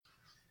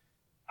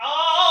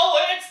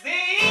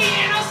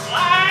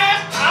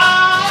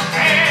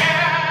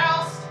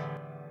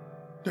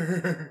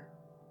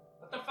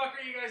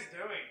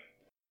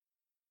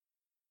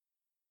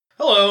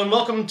Hello and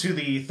welcome to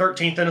the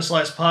 13th in a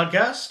Slice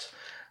podcast,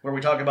 where we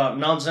talk about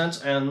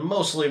nonsense and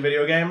mostly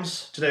video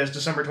games. Today is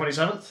December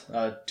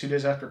 27th, 2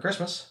 days after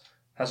Christmas.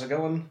 How's it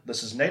going?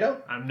 This is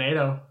NATO. I'm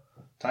NATO.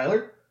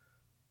 Tyler.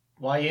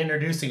 Why are you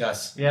introducing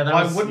us? Yeah, that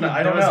Why was, wouldn't I?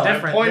 I don't was know.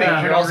 Different. I'm pointing.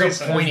 Yeah, You're You're also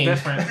reason. pointing.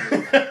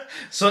 different.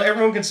 So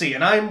everyone can see,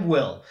 and I'm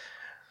Will.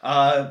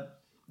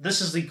 This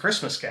is the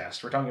Christmas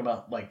cast. We're talking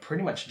about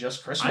pretty much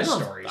just Christmas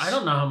stories. I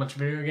don't know how much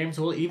video games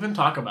we'll even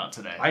talk about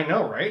today. I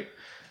know, right?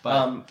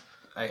 But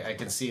I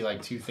can see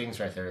two things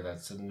right there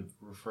that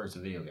refers to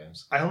video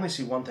games. I only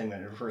see one thing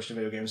that refers to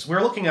video games.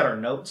 We're looking at our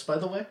notes, by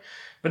the way.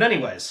 But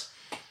anyways,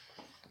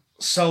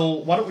 so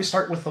why don't we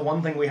start with the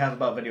one thing we have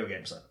about video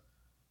games then?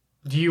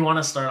 Do you want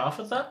to start off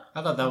with that?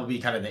 I thought that would be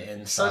kind of the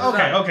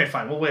inside. Okay,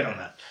 fine. We'll wait on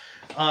that.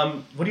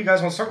 What do you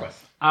guys want to start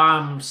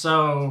with?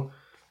 So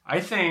I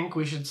think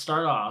we should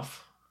start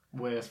off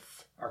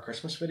with... Our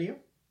Christmas video?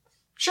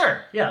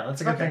 Sure. Yeah,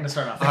 that's a good Okay. thing to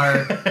start off with.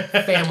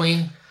 Our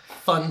family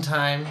fun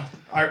time,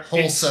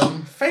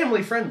 wholesome,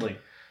 family friendly,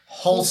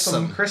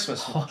 wholesome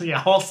Christmas. Yeah,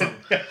 wholesome.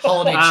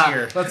 holiday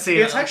cheer. Let's see.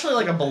 It's actually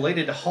like a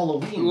belated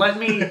Halloween. Let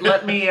me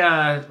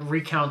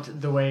recount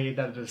the way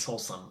that it is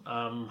wholesome.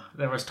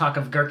 There was talk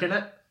of Gurk in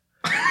it.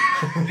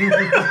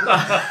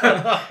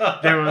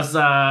 There was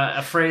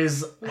a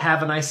phrase,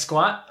 "Have a nice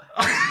squat,"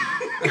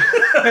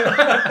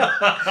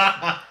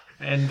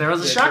 and there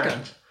was a shotgun.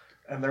 Correct.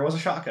 And there was a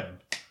shotgun.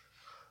 I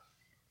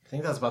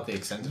think that's about the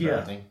extent of Yeah.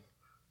 everything.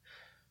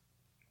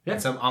 Yeah.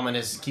 And some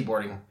ominous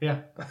keyboarding Yeah.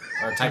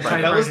 or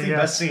typewriting. That was the Yeah.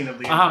 best scene of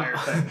the entire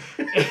thing.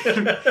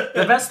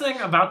 The best thing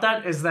about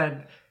that is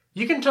that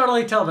you can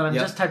totally tell that I'm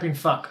Yep. just typing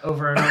fuck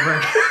over and over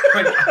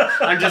again.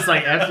 I'm just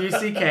like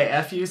F-U-C-K,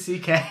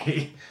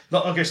 F-U-C-K.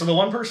 Okay, so the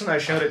one person I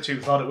showed it to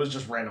thought it was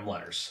just random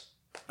letters.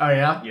 Oh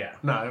yeah? Yeah.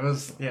 No, it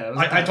was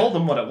I told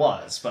them what it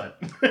was, but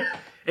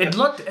It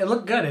looked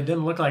good. It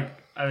didn't look like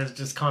I was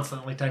just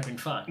constantly typing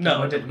fuck. No,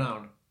 You it wouldn't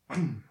have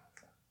known.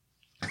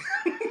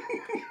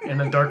 In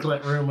a dark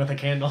lit room with a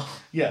candle.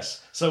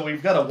 yes. So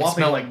we've got a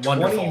whopping smelled 20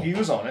 wonderful.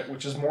 views on it,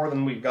 which is more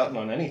than we've gotten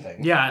on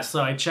anything. Yeah,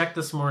 so I checked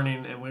this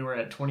morning and we were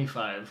at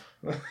 25.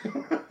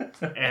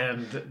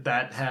 And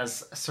that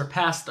has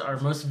surpassed our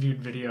most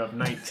viewed video of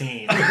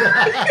 19.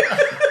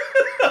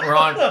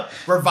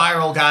 We're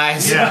viral,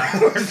 guys. Yeah.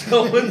 We're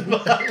going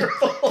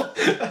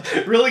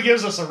viral. Really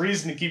gives us a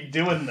reason to keep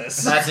doing this.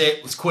 That's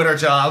it. Let's quit our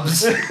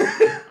jobs.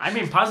 I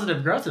mean,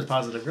 positive growth is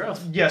positive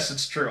growth. Yes,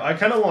 it's true. I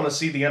kind of want to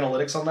see the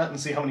analytics on that and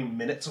see how many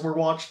minutes were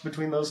watched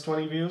between those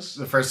 20 views.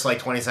 The first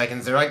 20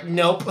 seconds, they're like,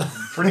 nope.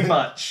 Pretty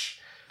much.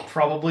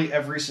 Probably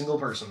every single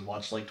person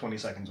watched 20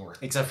 seconds worth.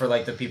 Except for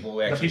the people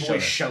we The actually people we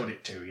showed. showed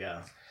it to, yeah.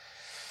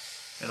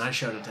 And I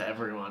showed it to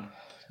everyone.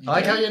 I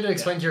like how you had to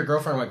explain to your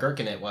girlfriend what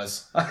gurkin it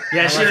was.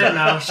 Yeah, she didn't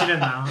know. She didn't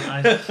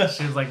know.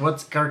 She was like,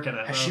 "What's Gurk in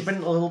it?" Has she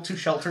been a little too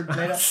sheltered,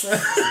 Nate? She's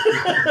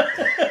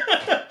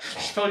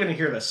probably going to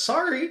hear this.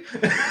 Sorry.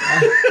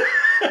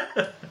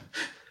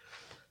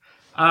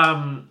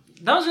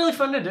 That was really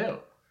fun to do.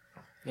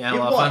 Yeah, It a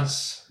lot of fun.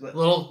 was. A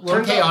little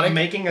Turns out chaotic.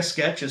 making a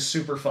sketch is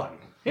super fun.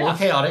 A little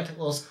chaotic. A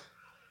little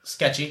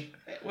sketchy.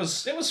 It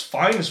was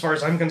fine as far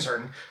as I'm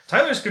concerned.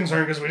 Tyler's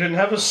concerned because we didn't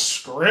have a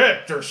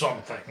script or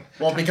something.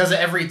 Well, because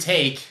every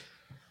take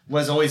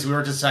was always, we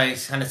were just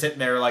kind of sitting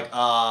there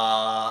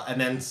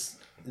and then,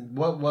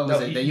 what was No,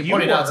 it? That you you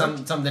pointed out were.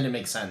 something didn't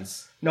make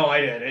sense. No,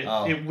 I did.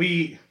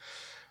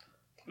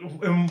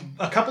 In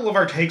a couple of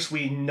our takes,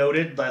 we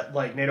noted that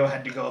NATO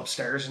had to go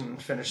upstairs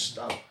and finish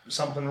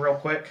something real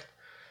quick,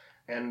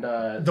 and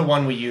The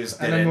one we used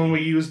and then didn't. when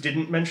we used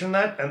didn't mention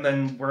that, and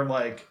then we're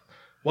like,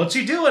 "What's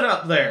he doing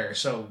up there?"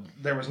 So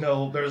there was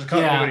a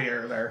continuity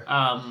error there.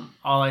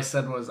 All I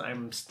said was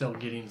I'm still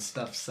getting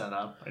stuff set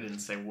up. I didn't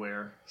say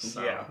where,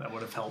 so Yeah. that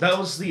would have helped. That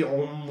was the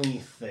only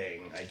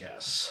thing, I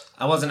guess.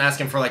 I wasn't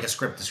asking for a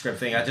script-to-script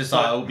thing. I just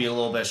thought it would be a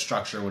little bit of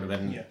structure would have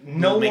been,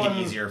 make it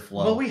easier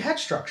flow. Well, we had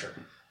structure.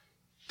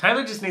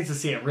 Tyler just needs to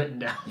see it written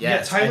down.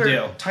 Yes, Tyler, I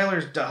do.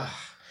 Tyler's.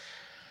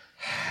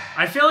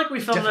 I feel like we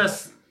filmed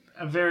this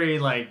a very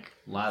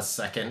Last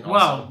second.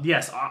 well,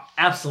 yes,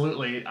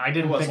 absolutely. I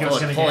didn't think it was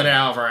going to pulling get. it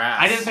out of our ass.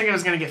 I didn't think it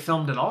was going to get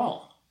filmed at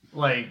all.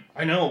 I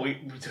know we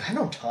had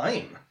no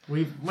time.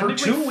 When For did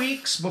 2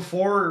 weeks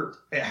before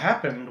it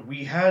happened,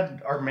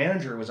 our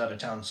manager was out of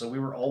town, so we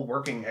were all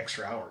working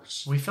extra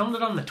hours. we filmed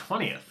it on the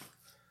 20th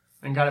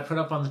and got it put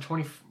up on the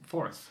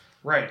 24th.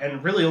 Right,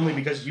 and really only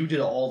because you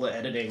did all the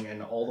editing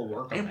and all the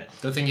work on it.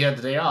 Good thing you had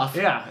the day off.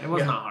 Yeah, it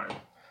was Yeah. not hard.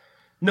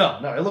 No,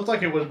 it looked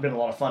like it would have been a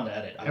lot of fun to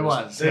edit. I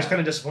was yeah. kind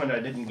of disappointed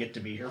I didn't get to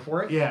be here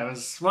for it. Yeah, it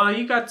was. Well,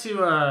 you got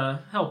to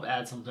help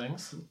add some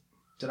things.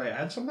 Did I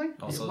add something?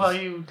 Also, Well,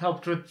 you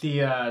helped with the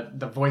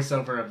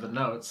voiceover of the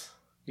notes,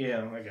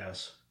 Yeah, I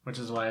guess. which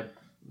is why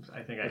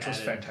I think I Which was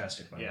added.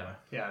 fantastic, by the Yeah, way.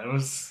 yeah, it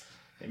was.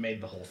 It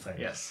made the whole thing.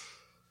 Yes.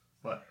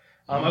 What?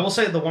 I will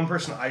say the one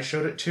person I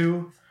showed it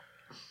to,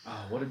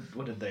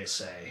 what did they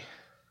say?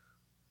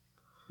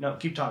 No,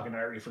 keep talking. I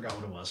already forgot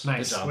what it was.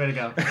 Nice. Good job. Way to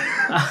go.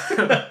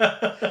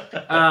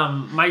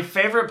 My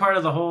favorite part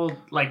of the whole,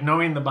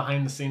 knowing the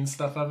behind the scenes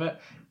stuff of it,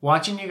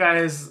 watching you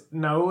guys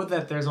know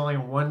that there's only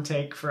one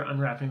take for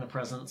unwrapping the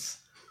presents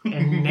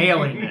and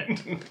nailing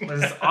it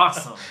was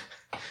awesome.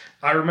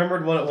 I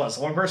remembered what it was.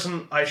 One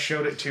person I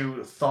showed it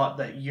to thought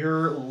that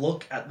your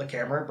look at the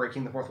camera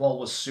breaking the fourth wall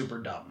was super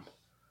dumb.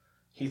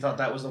 He thought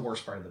that was the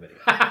worst part of the video.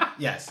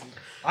 Yes.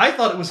 I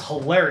thought it was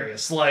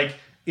hilarious. Like,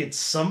 it's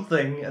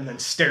something and then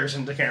stares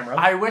into camera.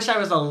 I wish I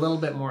was a little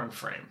bit more in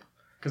frame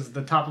because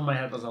the top of my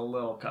head was a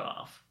little cut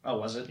off. Oh,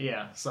 was it?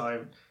 Yeah,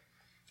 so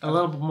a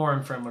little bit more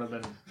in frame would have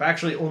been. I've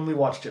actually only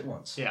watched it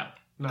once. Yeah.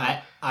 No.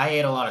 I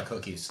ate a lot of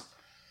cookies.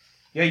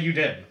 Yeah, you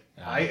did.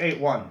 I ate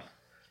one.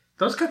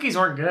 Those cookies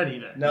weren't good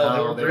either.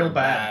 No, they were real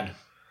bad.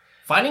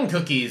 Finding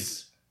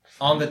cookies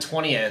on the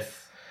 20th.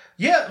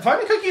 Yeah,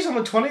 finding cookies on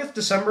the 20th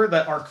December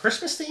that are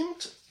Christmas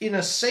themed in a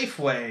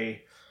Safeway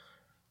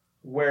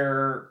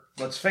where,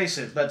 let's face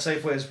it, that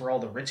Safeway is where all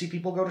the ritzy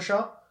people go to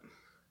shop.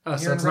 Oh,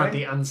 so You're it's right. not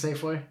the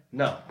unsafe way?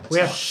 No. We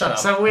have, Shut up.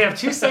 So we have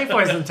two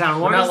Safeways in town.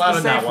 One We're not is allowed the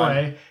in that safe one.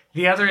 way.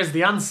 The other is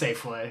the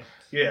unsafe way.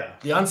 Yeah.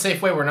 The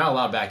unsafe way we're not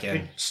allowed back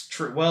in. It's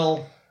true.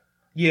 Well,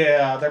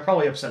 yeah, they're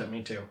probably upset at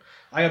me too.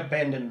 I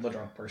abandoned the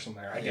drunk person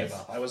there. I gave Yes.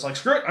 up. I was like,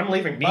 screw it, I'm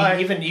leaving. Bye.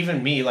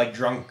 Even me, like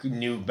drunk,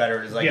 knew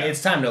better. It's like, Yeah.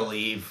 it's time to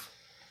leave.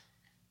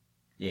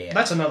 Yeah.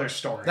 That's another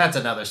story. That's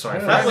another story.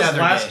 For That was another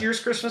last day. year's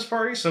Christmas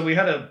party. So we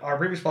had our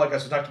previous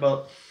podcast, we talked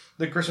about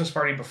the Christmas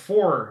party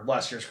before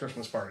last year's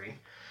Christmas party.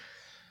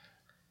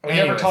 We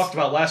never Anyways. talked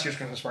about last year's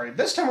Christmas party.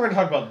 This time we're going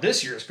to talk about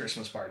this year's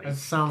Christmas party. That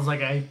sounds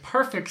like a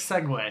perfect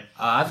segue.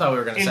 I thought we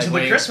were going to Into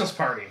segue. the Christmas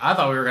party. I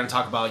thought we were going to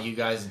talk about you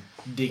guys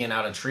digging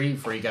out a tree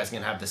before you guys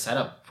can have the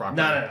setup properly.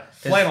 No.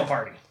 Flannel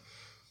party.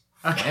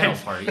 Okay. Flannel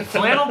party.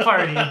 Flannel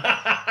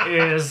party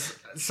is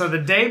so the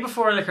day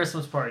before the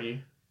Christmas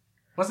party.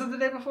 Was it the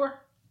day before?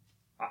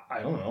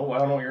 I don't know. I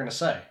don't know what you're going to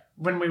say.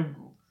 When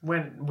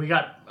we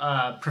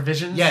got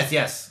provisions?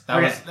 Yes.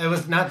 Okay. It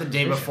was not the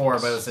day before,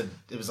 but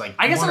it was like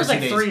I guess it one or was two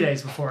like days. 3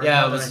 days before.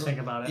 Yeah, now it was. that I think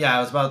about it. Yeah,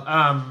 it was about.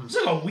 It was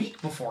like a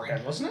week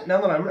beforehand, wasn't it?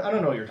 Now that I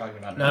don't know what you're talking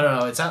about.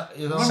 No. It's out.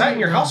 It sat in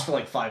your house for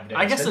like 5 days.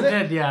 I guess it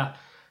didn't did.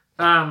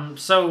 Yeah.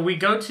 So we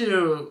go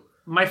to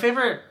my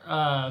favorite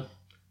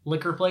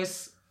liquor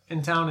place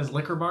in town is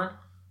Liquor Barn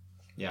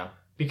Yeah.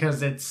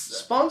 because it's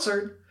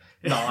Sponsored.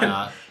 No, I'm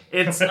not.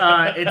 it's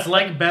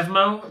like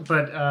Bevmo,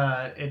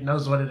 but it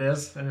knows what it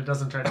is and it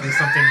doesn't try to do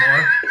something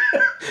more.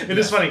 It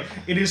is funny.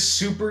 It is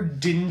super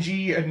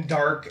dingy and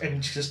dark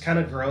and just kind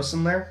of gross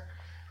in there.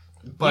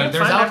 But You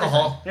there's find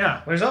alcohol. everything.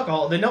 Yeah. There's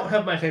alcohol. They don't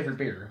have my favorite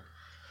beer.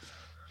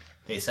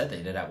 They said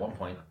they did at one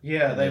point.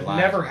 Yeah, And they they've lied.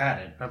 never had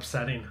it.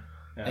 Upsetting.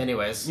 Yeah.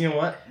 Anyways. You know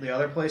what? The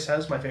other place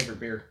has my favorite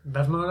beer.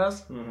 Bevmo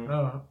does? Mhm.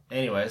 Oh,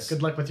 Anyways.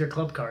 good luck with your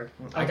club card.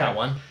 I got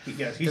one.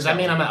 Yeah, Does that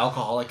mean I'm an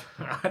alcoholic?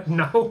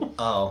 No.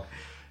 Oh.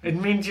 It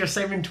means you're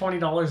saving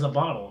 $20 a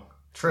bottle.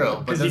 True. But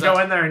Because does you that-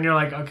 go in there and you're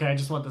like, okay, I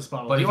just want this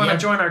bottle. But Do you if want you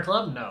to have- join our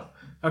club? No.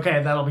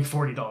 Okay, that'll be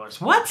 $40.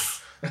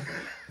 What?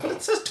 But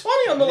it says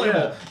 20 on the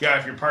label. Yeah,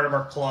 if you're part of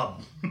our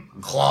club.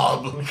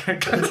 Club.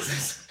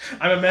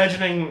 I'm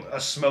imagining a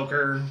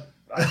smoker.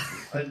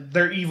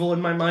 They're evil in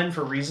my mind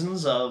for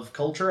reasons of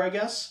culture, I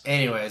guess.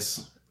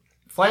 Anyways.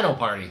 Flannel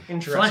party.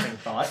 Interesting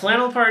thought.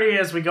 Flannel party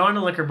is we go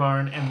into Liquor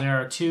Barn and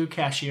there are two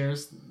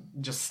cashiers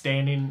just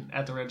standing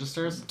at the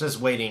registers.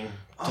 Just waiting.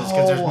 Just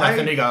because there's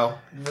nothing to go.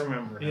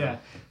 Remember. now. Yeah.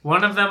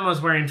 One of them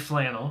was wearing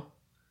flannel.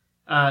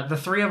 The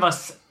three of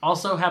us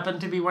also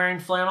happened to be wearing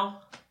flannel.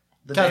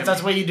 The damn,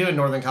 That's what you do in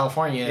Northern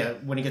California. Yeah.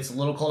 When it gets a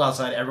little cold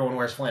outside, everyone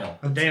wears flannel.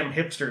 the damn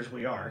hipsters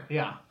we are.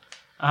 Yeah.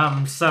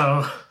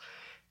 So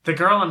the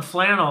girl in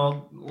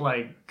flannel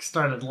like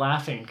started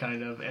laughing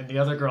kind of, and the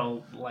other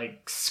girl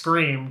like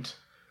screamed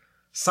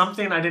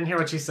something. I didn't hear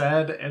what she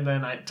said, and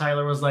then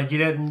Tyler was like, "You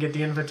didn't get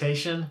the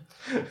invitation."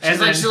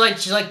 She's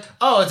like,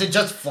 oh, is it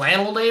just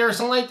flannel day or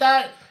something like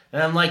that?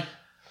 And I'm like,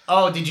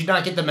 oh, did you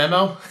not get the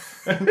memo?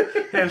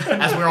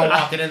 As we're all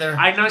walking in there.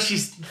 I know she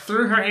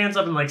threw her hands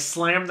up and like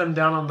slammed them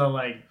down on the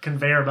like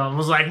conveyor belt and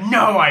was like,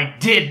 "No, I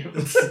didn't."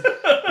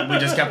 We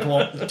just kept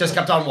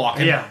on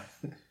walking. Yeah,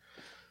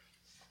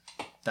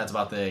 That's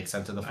about the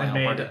extent of the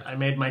flannel party. I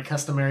made my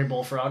customary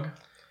bullfrog.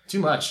 Too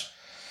much.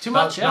 Too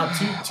much, yeah. About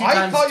two I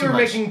times thought too you were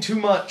much. making too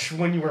much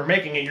when you were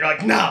making it. You're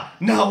like, no,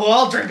 well,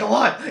 I'll drink a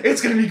lot.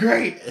 It's going to be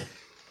great.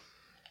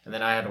 And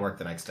then I had to work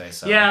the next day.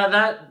 So Yeah,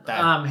 that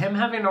That- him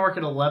having to work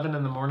at 11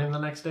 in the morning the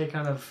next day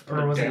kind of,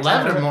 or was it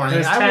 11 in the 10? morning. It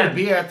was I 10. would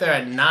be out there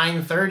at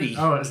 9:30.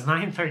 Oh, it was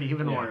 9:30,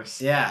 even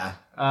worse. Yeah.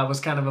 Was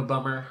kind of a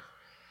bummer.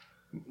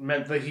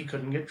 Meant that he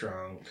couldn't get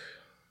drunk.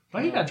 Oh,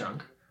 you got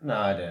drunk. No,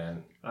 I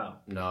didn't. Oh,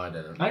 No, I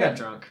didn't. I got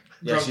drunk.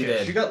 Yes, you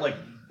did. She got like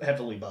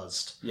heavily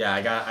buzzed. Yeah,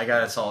 I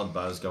got a solid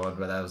buzz going,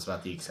 but that was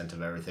about the extent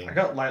of everything. I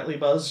got lightly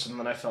buzzed and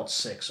then I felt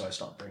sick, so I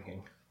stopped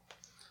drinking.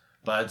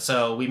 But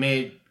so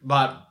we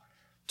bought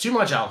too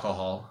much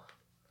alcohol.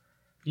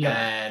 Yeah.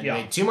 And Yeah.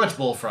 made too much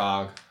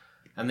bullfrog.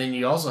 And then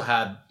you also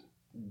had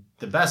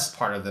the best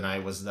part of the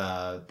night was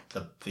the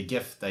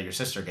gift that your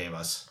sister gave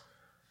us.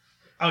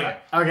 Oh, yeah.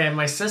 Okay,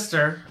 my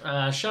sister,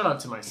 shout out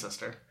to my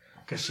sister,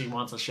 because she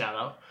wants a shout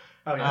out.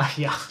 Oh, yeah.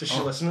 Yeah. Does she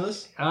listen to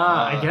this?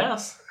 I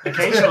guess.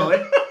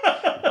 Occasionally.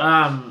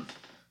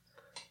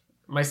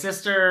 My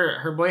sister,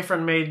 her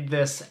boyfriend made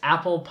this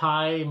apple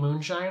pie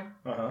moonshine.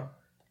 Uh-huh.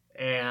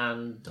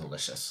 and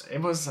Delicious. it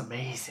was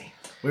amazing.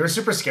 We were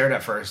super scared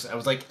at first. I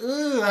was like,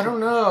 ugh, I don't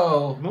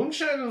know.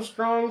 Moonshine is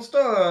strong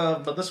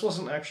stuff, but this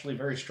wasn't actually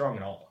very strong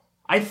at all.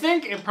 I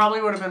think it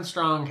probably would have been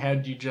strong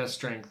had you just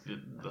drank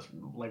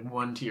like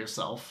one to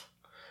yourself.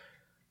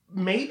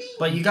 Maybe?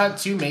 But you got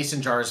 2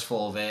 mason jars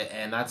full of it,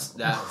 and that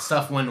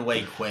stuff went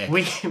away quick.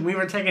 We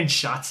were taking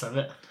shots of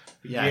it.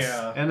 Yes.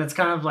 Yeah. And it's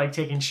kind of like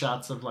taking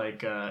shots of like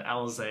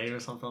Alizé or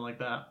something like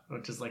that,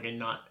 which is like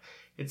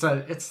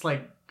it's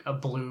like a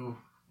blue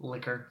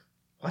liquor.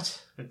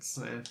 What? It's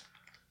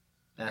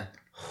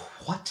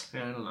What? I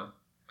don't know,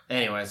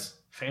 Anyways.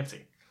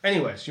 fancy.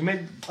 Anyways, you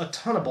made a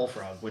ton of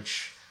bullfrog,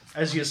 which,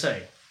 as you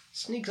say,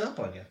 sneaks up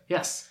on you.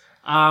 Yes.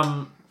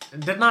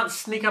 Did not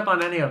sneak up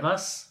on any of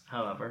us,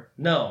 however.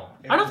 No.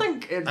 I don't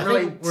think it I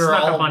really think we're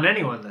snuck all- up on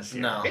anyone this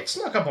year. No. It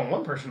snuck up on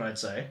one person, I'd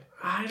say.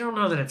 I don't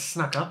know that it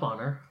snuck up on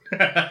her.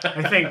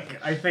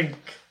 I think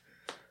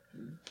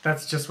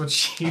that's just what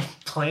she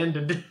planned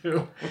to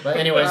do. But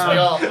anyways, we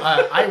all.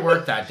 I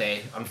worked that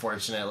day,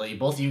 unfortunately.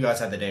 Both of you guys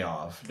had the day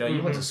off. No,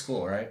 you went to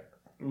school, right?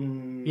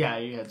 Yeah,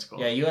 you had school.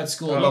 Yeah, you had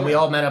school, Oh, but we okay.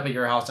 all met up at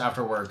your house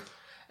after work.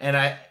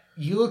 And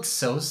you looked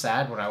so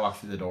sad when I walked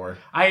through the door.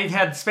 I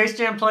had Space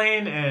Jam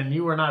playing, and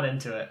you were not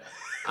into it.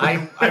 I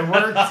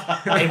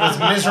worked. It was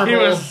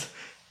miserable.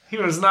 He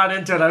was not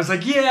into it. I was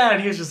like, yeah,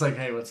 and he was just like,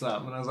 hey, what's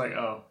up? And I was like,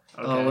 oh,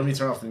 okay. Oh, let me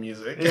turn off the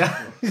music.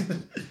 Yeah.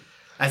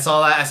 I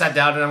saw that. I sat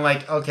down and I'm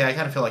like, okay, I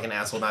kind of feel like an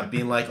asshole not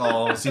being like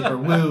all super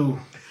woo.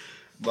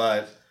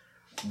 But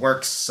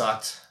work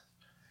sucked.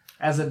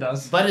 As it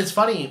does. But it's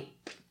funny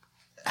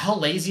how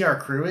lazy our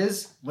crew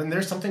is. When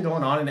there's something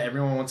going on and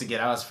everyone wants to get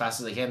out as fast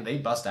as they can, they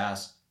bust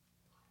ass.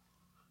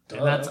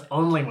 And that's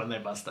only when they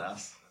bust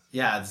ass.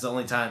 Yeah, it's the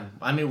only time.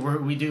 I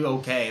mean, we do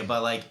okay,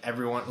 but like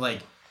everyone, like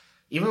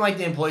even like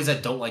the employees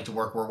that don't like to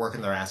work, we're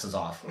working their asses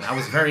off. And I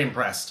was very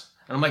impressed.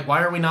 And I'm like,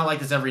 why are we not like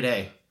this every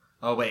day?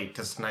 Oh wait,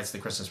 because tonight's the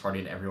Christmas party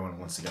and everyone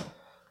wants to go.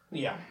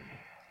 Yeah.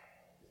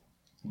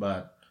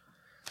 But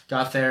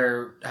got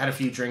there, had a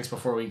few drinks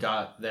before we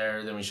got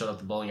there. Then we showed up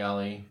to the bowling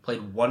alley.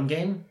 Played one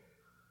game.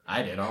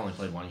 I did. I only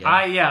played one game.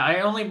 I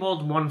only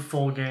bowled one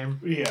full game.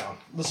 Yeah.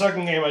 The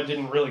second game I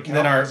didn't really count. And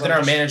then our because I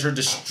just- manager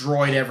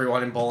destroyed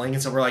everyone in bowling,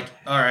 and so we're like,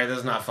 all right, this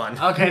is not fun.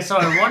 Okay, so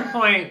at one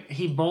point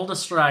he bowled a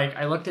strike.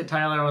 I looked at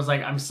Tyler and was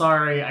like, I'm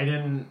sorry, I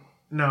didn't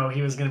know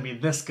he was going to be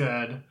this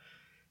good.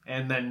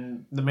 And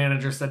then the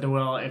manager said to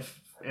Will, if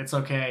it's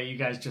okay, you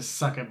guys just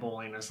suck at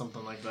bowling or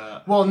something like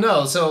that. Well,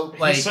 no. So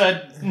like, He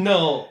said,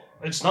 no,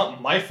 it's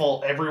not my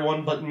fault.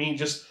 Everyone but me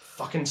just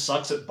fucking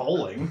sucks at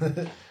bowling.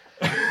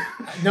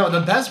 no.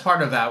 The best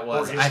part of that Or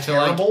was is I feel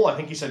like terrible. I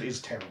think he said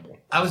is terrible.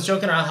 I was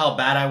joking around how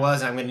bad I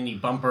was. I'm going to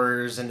need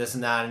bumpers and this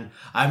and that. And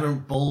I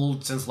haven't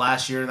bowled since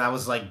last year, and that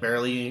was like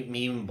barely me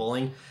even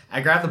bowling. I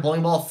grabbed the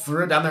bowling ball,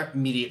 threw it down there,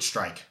 immediate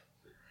strike.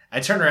 I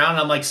turned around and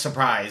I'm like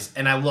surprised,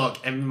 and I look,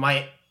 and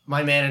my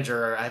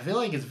manager, I feel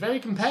like is very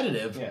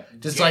competitive. Yeah.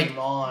 Just Game like,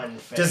 on,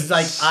 face. just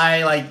like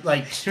I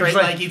like straight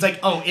like- like he's like,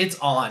 oh, it's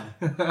on.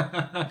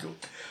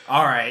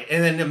 All right,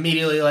 and then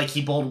immediately like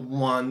he bowled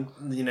one,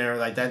 you know,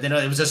 like that. Then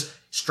it was just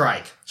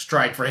strike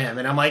for him,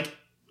 and I'm like,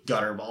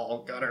 gutter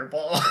ball.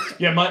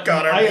 Yeah, my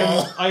Gutter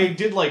ball. I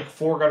did like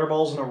 4 gutter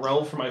balls in a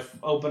row for my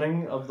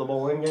opening of the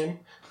bowling game.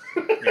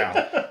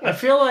 Yeah. I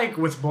feel like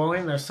with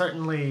bowling, there's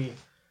certainly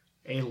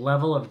a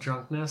level of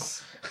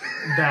drunkenness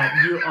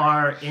that you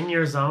are in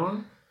your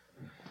zone,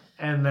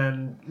 and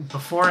then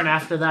before and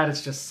after that,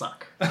 it's just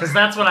suck. Because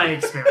that's what I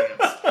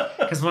experienced.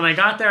 Because when I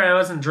got there, I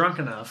wasn't drunk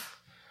enough.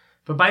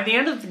 But by the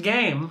end of the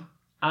game,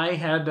 I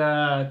had,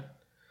 I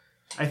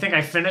think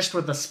I finished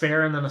with a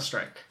spare and then a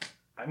strike.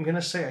 I'm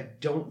gonna say I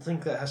don't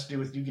think that has to do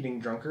with you getting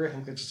drunker. I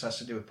think that just has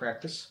to do with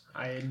practice.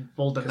 I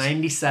bowled a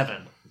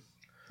 97.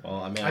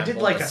 Well, I mean, I did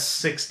bowled like a a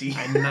 60.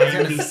 A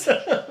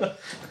 97.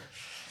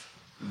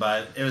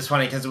 But it was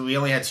funny because we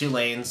only had 2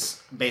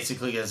 lanes,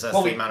 basically, because that's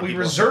Well, the amount of we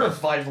people. reserved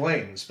 5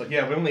 lanes, but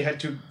yeah, we only had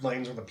 2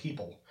 lanes with the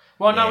people.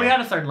 Well, no, we Yeah.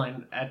 had a third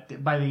lane.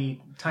 By the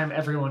time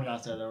everyone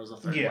got there was a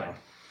third Yeah. lane.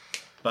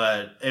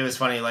 But it was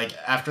funny, like,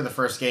 after the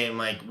first game,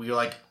 like, we were,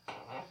 like,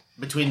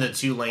 between the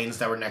 2 lanes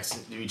that were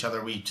next to each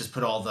other, we just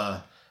put all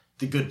the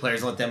good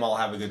players, let them all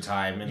have a good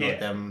time, and Yeah. let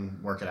them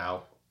work it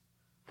out.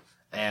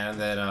 And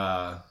then,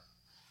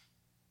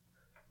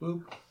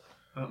 boop.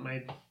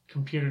 My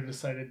computer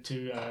decided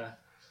to,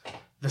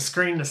 the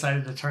screen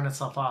decided to turn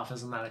itself off.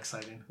 Isn't that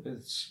exciting?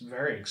 It's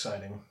very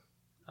exciting.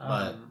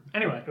 But-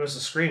 Anyway, It was the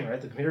screen, right?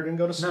 The computer didn't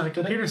go to sleep. no, the did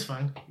it? computer's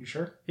fine. You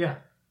sure? Yeah,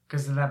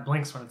 because that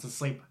blinks when it's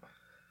asleep.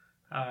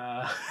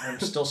 I'm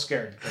still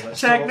scared. 'cause I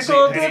Technical still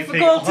don't see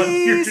anything on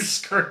your difficulties!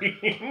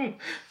 screen.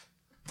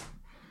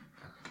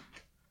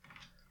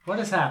 What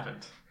has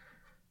happened?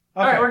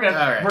 Okay, Alright, we're good.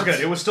 All right. We're good.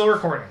 It was still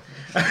recording.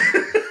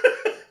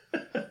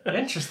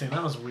 Interesting.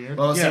 That was weird.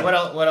 Well, let's Yeah. see,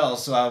 what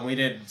else? We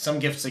did some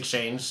gifts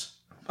exchange,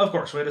 Of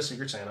course, we had a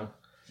Secret Santa.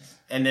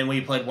 and then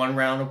we played 1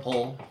 round of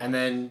pool, and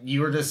then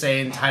you were just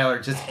saying, Tyler,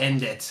 just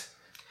end it.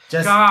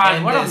 Just God,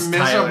 end what a this,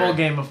 miserable Tyler.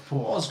 game of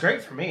Well, pool. it's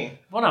great for me.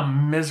 What a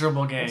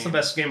miserable game. It's the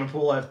best game of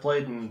pool I've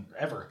played in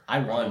ever. I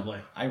won. Probably.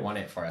 I won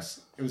it for us.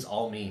 It was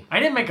all me. I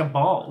didn't make a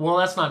ball. Well,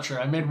 that's not true.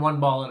 I made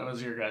one ball and it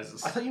was your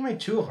guys's. I thought you made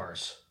 2 of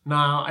ours. No,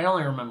 I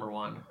only remember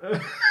one.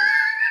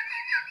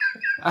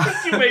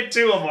 You made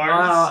 2 of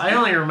ours. I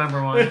only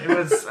remember one. It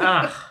was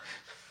ugh.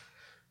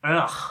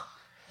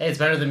 Hey, it's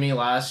better than me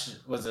was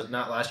it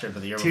not last year,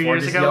 but the year 2 before.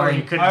 years just ago, where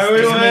yelling, you couldn't. Are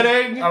we stand-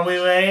 winning? Are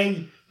we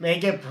winning?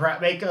 Make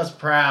us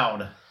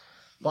proud.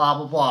 Blah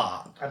blah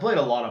blah. I played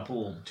a lot of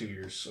pool 2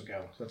 years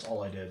ago. That's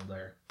all I did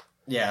there.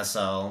 Yeah,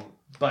 so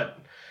But,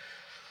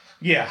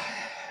 yeah.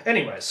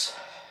 Anyways.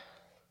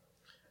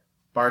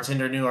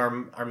 bartender knew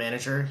our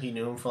manager. He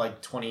knew him for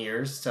like 20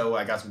 years, so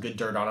I got some good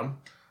dirt on him.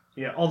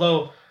 Yeah,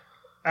 although,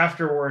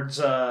 afterwards,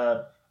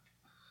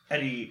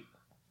 Eddie...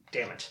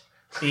 Damn it.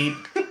 Beep.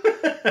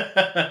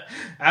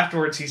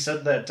 Afterwards, he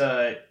said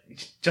that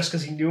just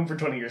because he knew him for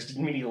 20 years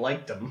didn't mean he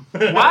liked him.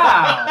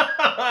 Wow.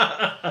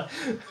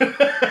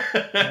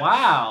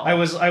 Wow. I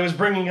was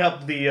bringing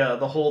up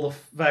the whole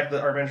fact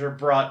that our manager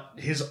brought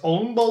his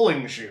own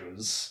bowling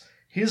shoes,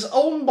 his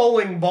own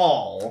bowling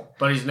ball,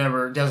 But he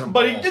doesn't.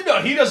 but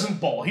bowl. he doesn't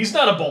bowl. He's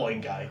not a bowling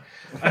guy,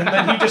 and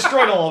then he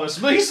destroyed all of us.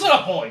 But he's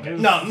not a bowling guy.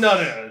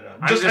 No.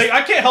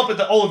 I can't help it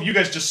that all of you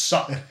guys just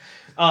suck.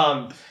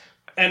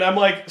 And I'm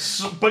like,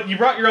 but you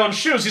brought your own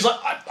shoes. He's like,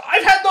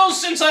 I've had those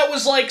since I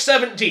was like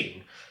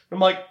 17. I'm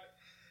like,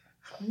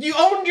 you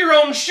owned your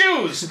own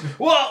shoes.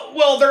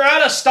 Well, they're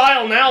out of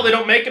style now. They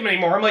don't make them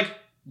anymore. I'm like,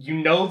 you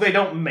know they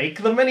don't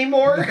make them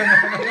anymore?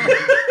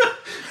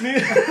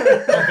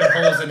 Poking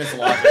holes in his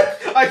logic.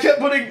 I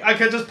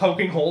kept just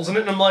poking holes in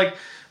it, and I'm like,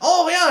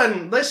 oh yeah,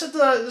 and they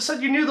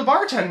said you knew the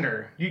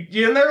bartender.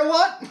 You in there a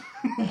lot?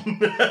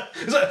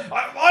 He's like,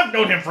 I've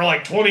known him for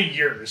like 20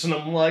 years, and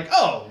I'm like,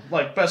 oh,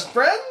 like best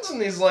friends?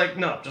 And he's like,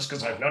 no, just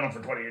because I've known him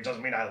for 20 years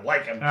doesn't mean I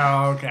like him.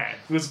 Oh, okay.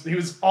 He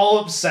was all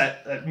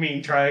upset at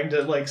me trying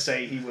to like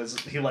say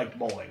he liked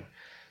bowling.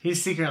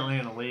 He's secretly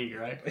in a league,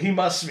 right? He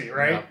must be,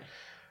 right? Yeah.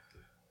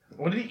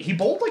 What did he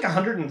bowled like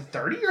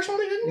 130 or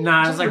something, didn't he?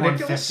 Nah, it was Something like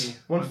ridiculous?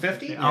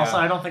 150? Also,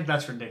 I don't think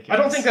that's ridiculous.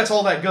 I don't think that's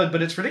all that good,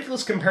 but it's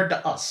ridiculous compared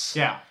to us.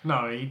 Yeah,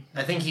 no. He,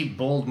 I think he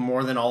bowled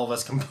more than all of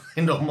us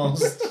combined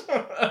almost.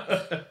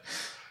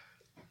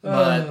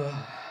 But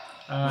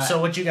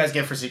so what'd you guys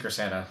get for Secret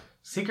Santa?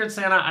 Secret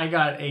Santa, I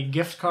got a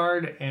gift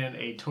card and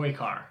a toy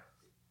car.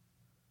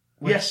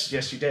 Yes,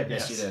 you did.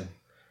 Yes, you did.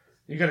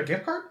 You got a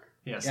gift card?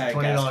 Yes, Yeah, a a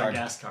 $20 gas card.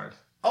 gas card.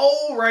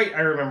 Oh, right,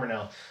 I remember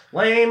now.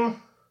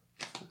 Lame.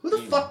 Who the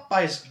fuck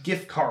buys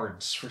gift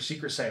cards for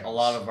Secret Santa? A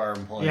lot of our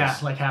employees. Yeah,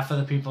 like half of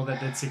the people that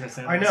did Secret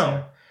Santa. I this know.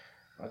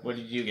 year. What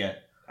did you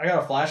get? I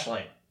got a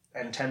flashlight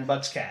and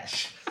 $10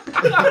 cash. Which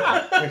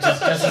is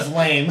just as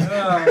lame.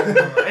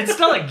 It's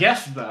still a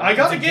gift, though. I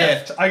got a It's a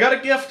gift. I got a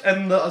gift,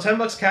 and the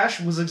 $10 cash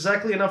was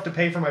exactly enough to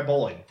pay for my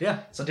bowling. Yeah.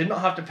 So I did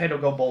not have to pay to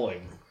go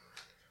bowling.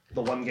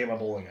 The one game of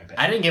bowling I paid.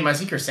 I didn't get my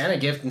Secret Santa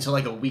gift until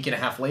like a week and a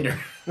half later.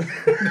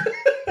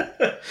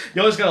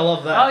 You always gotta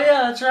love that. Oh,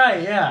 yeah, that's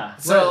right, yeah.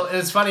 So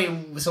it's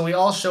funny. So we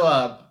all show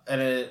up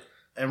and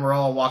we're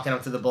all walking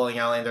up to the bowling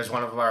alley, and there's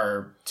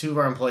two of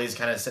our employees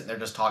kind of sitting there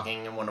just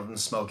talking, and one of them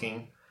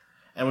smoking.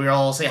 And we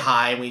all say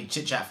hi, and we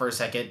chit chat for a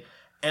second,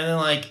 and then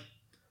like,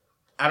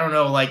 I don't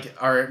know, like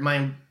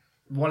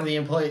one of the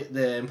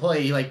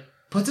employee like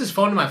puts his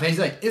phone in my face, he's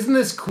like, "Isn't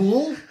this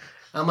cool?"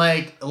 I'm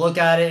like, look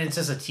at it, and it's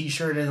just a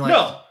T-shirt, and like,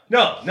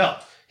 No.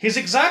 His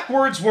exact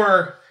words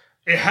were,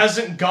 "It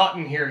hasn't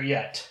gotten here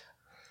yet."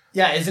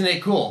 yeah, isn't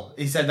it cool?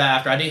 He said that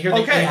after. I didn't hear that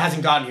Okay. it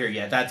hasn't gotten here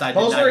yet. I did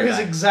Those not were hear his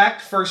that.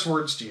 exact first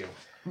words to you.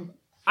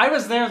 I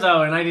was there,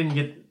 though, and I didn't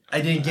get... I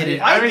didn't get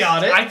it. I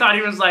got it. I thought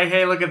he was like,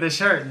 hey, look at this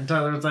shirt. And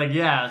Tyler was like,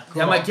 yeah,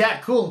 cool. I'm like, yeah,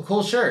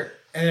 cool shirt.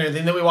 And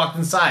then we walked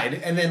inside,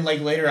 and then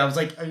like later I was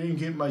like, I didn't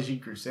get my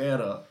Secret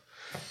Santa.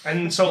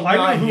 And so Not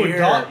I knew who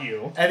here. had got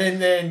you. And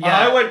then And yeah,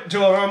 I went to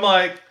him, I'm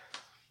like,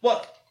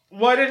 "What?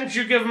 Why didn't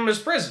you give him his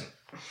present?"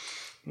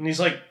 And he's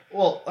like,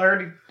 "Well, I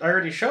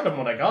already showed him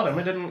when I got him.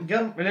 It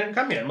didn't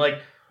come yet." I'm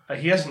like,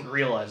 he hasn't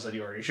realized that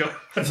you already showed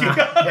him.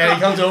 yeah,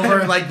 he comes over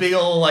and like big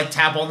old like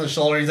tap on the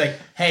shoulder. He's like,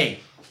 hey,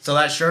 so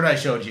that shirt I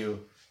showed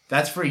you,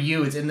 that's for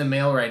you. It's in the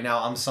mail right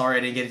now. I'm sorry I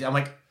didn't get it. I'm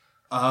like,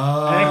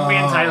 oh. I think me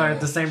and Tyler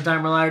at the same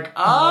time were like,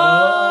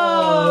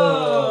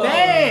 oh,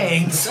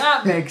 thanks.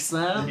 that makes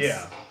sense.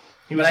 Yeah.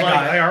 He was But I like,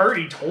 got it. I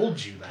already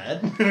told you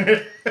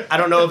that. I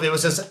don't know if it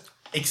was just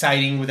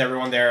exciting with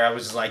everyone there. I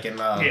was just like in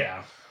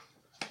Yeah.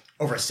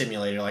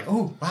 overstimulated. Like,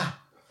 oh wow,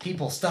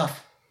 people,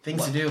 stuff,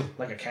 things to do.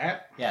 Like a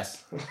cat?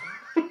 Yes.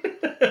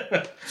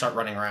 Start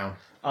running around.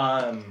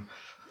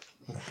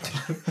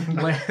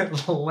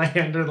 Lay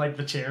under like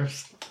the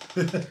chairs.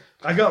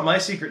 I got my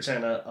Secret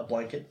Santa a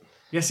blanket,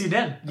 Yes, you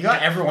did. You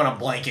got everyone a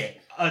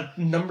blanket. a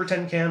number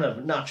 10 can of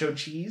nacho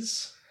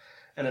cheese,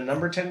 and a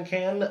number 10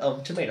 can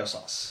of tomato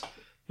sauce.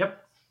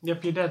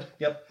 Yep, you did.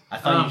 Yep. I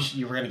thought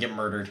you were gonna get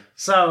murdered.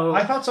 So,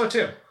 I thought so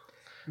too.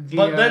 the,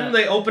 But then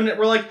they opened it,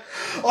 we're like,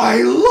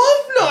 I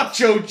love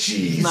nacho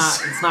cheese!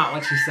 it's not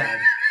what she said.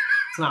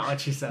 It's not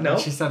what she said. No?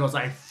 What she said was,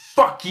 I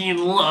fucking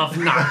love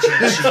nacho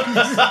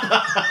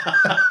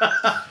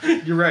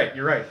cheese. You're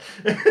right.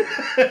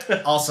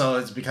 Also,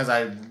 it's because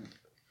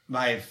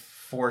my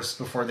forced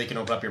before they can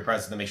open up your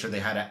present to make sure they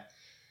had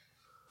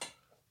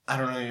I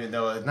don't even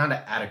know, not an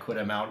adequate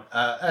amount,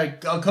 a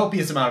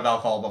copious amount of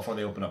alcohol before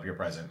they open up your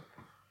present.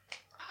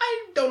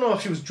 I don't know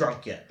if she was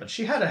drunk yet, but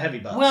she had a heavy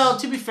buzz. Well,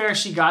 to be fair,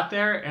 she got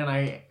there and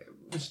I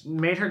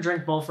made her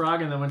drink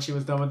Bullfrog, and then when she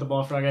was done with the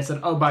Bullfrog, I said,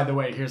 "Oh, by the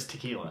way, here's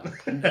tequila."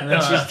 And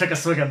then she just took a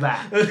swig of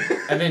that.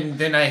 And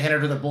then I handed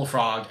her the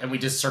Bullfrog, and we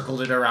just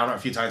circled it around a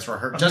few times for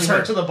her. Just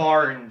went to the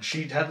bar, and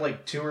she had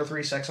like 2 or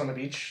 3 sex on the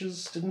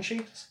beaches, didn't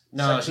she?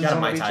 No, Sexes she got a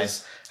on the Mai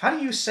beaches? Tais. How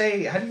do you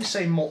say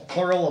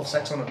plural of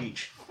sex on the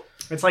beach?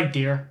 It's like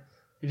deer.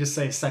 You just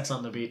say sex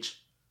on the beach.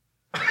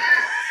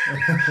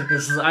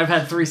 I've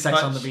had 3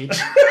 sex on the beach.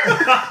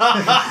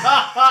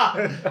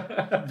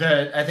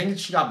 I think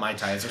she got Mai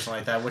Tais or something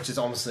like that, which is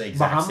almost the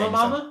exact Bahama same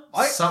Mama?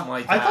 stuff. Something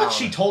like that. I thought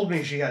she told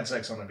me she had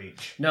sex on the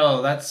beach.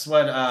 No, that's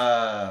what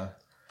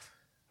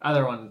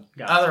Other one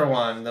got. other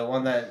one, the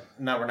one that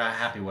we're not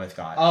happy with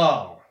got.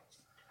 Oh.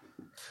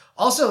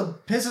 Also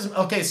pisses me.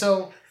 Okay,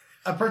 so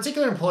a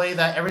particular employee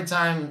that every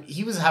time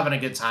he was having a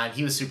good time,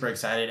 he was super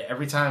excited.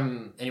 Every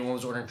time anyone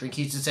was ordering a drink,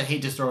 he just said, "Hey,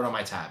 just throw it on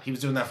my tab." He was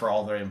doing that for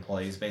all their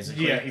employees,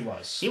 basically. Yeah, he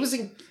was. He was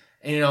in,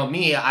 and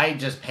me, I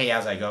just pay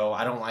as I go.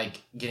 I don't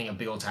like getting a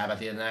big old tab at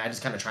the end of the night. I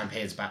just kind of try and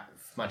pay as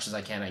much as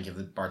I can. I give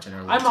the bartender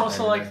a little I'm tip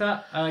also every like day.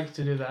 that. I like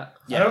to do that.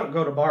 Yeah. I don't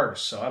go to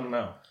bars, so I don't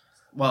know.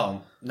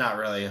 Well, not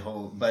really a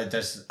whole, but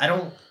just I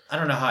don't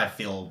know how I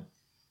feel.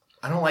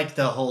 I don't like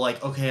the whole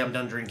okay, I'm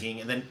done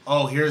drinking, and then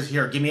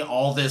here, give me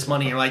all this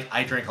money. You're like,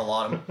 I drank a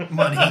lot of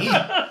money.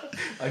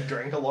 I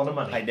drank a lot of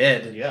money. I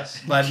did, Yes.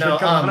 but no.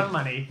 Drink a lot of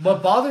money.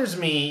 What bothers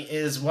me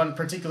is one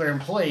particular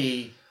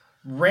employee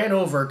ran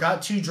over,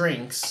 got 2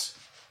 drinks,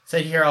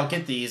 said, "Here, I'll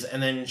get these,"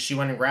 and then she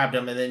went and grabbed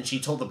them, and then she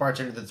told the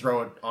bartender to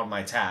throw it on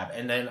my tab,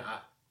 and then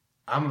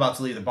I'm about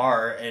to leave the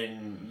bar,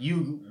 and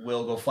you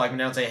will go flag me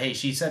down and say, "Hey,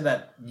 she said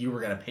that you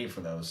were gonna pay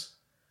for those."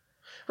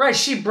 Right,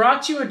 she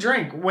brought you a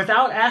drink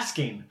without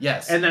asking.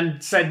 Yes. And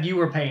then said you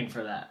were paying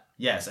for that.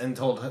 Yes, and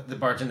told the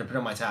bartender to put it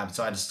on my tab.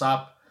 So I had to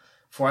stop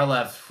before I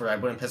left, for I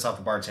wouldn't piss off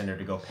the bartender,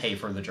 to go pay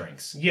for the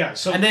drinks. Yeah,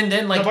 so And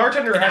then like the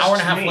bartender an hour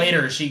and a half asked me-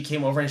 later, she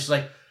came over and she's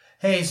like,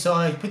 "Hey, so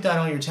I put that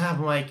on your tab."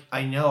 I'm like,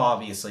 "I know,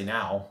 obviously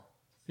now."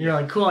 You're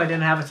like, cool, I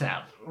didn't have a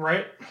tab.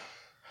 right?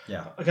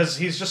 Yeah. Because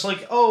he's just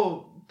like,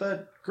 "Oh,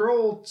 that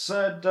girl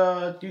said,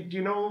 do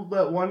you know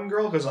that one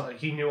girl?" Because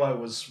he knew I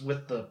was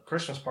with the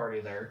Christmas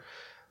party there.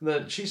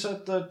 That she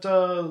said that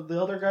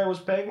the other guy was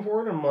paying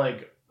for it. I'm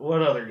like,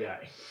 "What other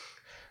guy?"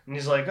 And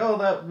he's like, "Oh,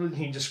 that..."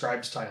 He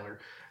describes Tyler.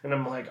 And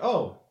I'm like,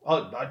 "Oh,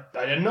 I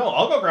didn't know.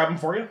 I'll go grab him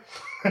for you."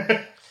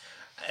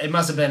 It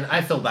must have been.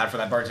 I feel bad for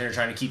that bartender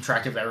trying to keep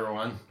track of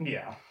everyone,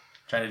 Yeah.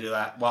 trying to do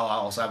that while I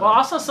also have. Well,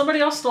 also, somebody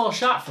else stole a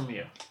shot from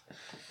you.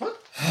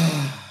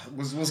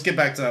 We'll get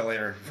back to that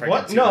later.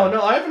 What?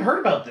 No, I haven't heard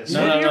about this. You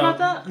didn't hear about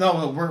that?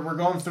 No, we're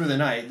going through the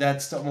night.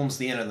 That's almost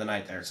the end of the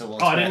night there. So we'll.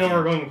 Oh, I didn't know we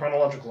were going in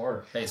chronological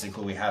order.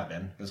 Basically, we have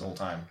been this whole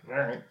time. All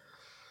right.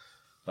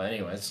 But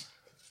anyways,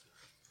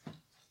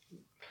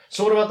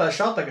 So what about that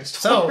shot that gets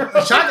so stolen?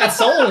 the shot got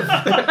sold.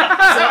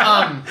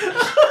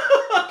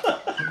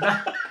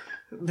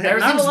 Not a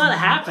Everything's- lot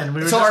happened.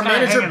 We were So just our kinda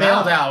manager hanging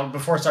bailed out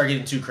before it started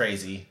getting too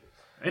crazy.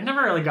 It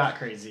never really got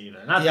crazy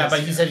either. Not Yeah, this but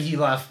he year. said he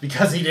left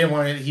because he didn't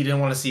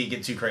want to see it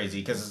get too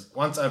crazy. Because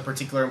once a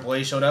particular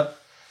employee showed up,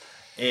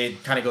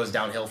 it kind of goes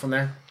downhill from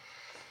there.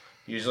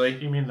 Usually,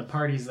 You mean the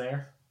party's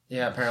there?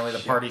 yeah. Apparently, the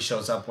party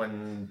shows up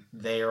when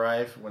they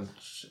arrive,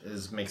 which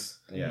makes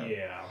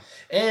Yeah.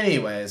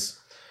 Anyways,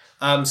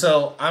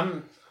 so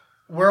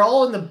we're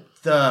all in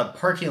the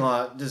parking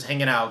lot just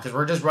hanging out because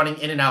we're just running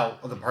in and out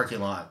of the parking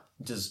lot.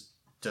 Just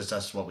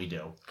that's what we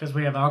do. Because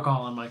we have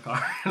alcohol in my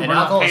car. And we're not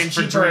alcohol paying is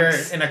for cheaper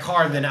drinks. in a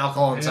car than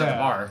alcohol inside the Yeah.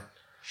 bar.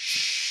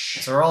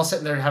 So we're all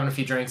sitting there having a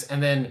few drinks,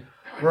 and then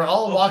we're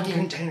all walking.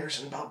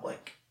 containers in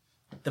public.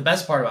 The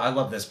best part, I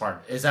love this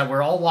part, is that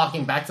we're all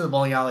walking back to the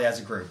bowling alley as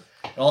a group.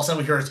 And all of a sudden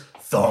we hear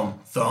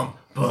thump, thump,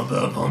 boom,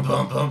 boom, boom,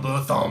 boom, boom,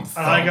 boom, thump, thump.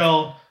 And I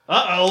go,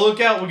 "Uh-oh,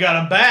 look out, we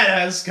got a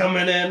badass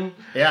coming in."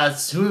 Yeah,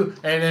 it's who,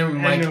 and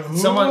then like And who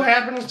someone,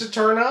 happens to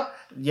turn up?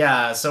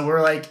 yeah. So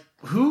we're like,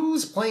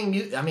 who's playing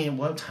music? I mean,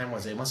 what time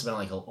was it? It must have been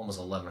like almost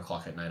 11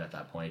 o'clock at night at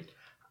that point.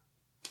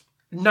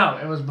 No,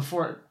 it was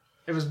before.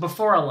 It was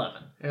before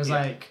 11. It was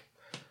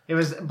it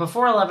was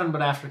before 11,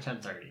 but after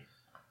 10:30.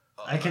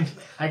 I can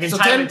So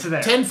time it to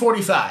there.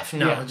 10:45.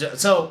 No, Yeah.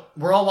 so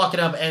we're all walking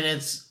up, and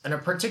it's a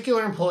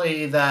particular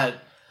employee that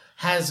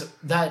has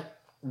that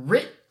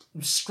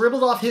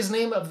scribbled off his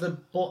name of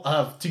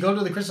to go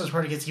to the Christmas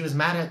party because he was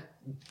mad at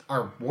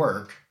our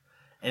work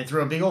and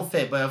threw a big old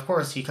fit. But of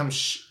course, he comes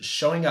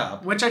showing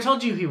up. Which I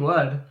told you he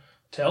would.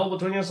 Tail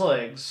between his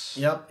legs.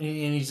 Yep,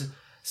 and he's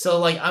so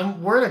like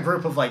we're in a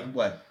group of like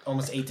what,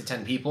 almost 8 to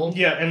 10 people.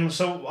 Yeah, and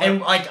so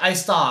And like I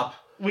stop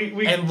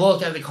we and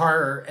look at the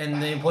car,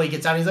 and the employee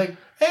gets out. And he's like,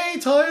 hey,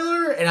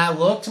 Tyler. And I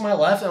look to my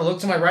left and I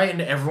look to my right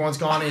and everyone's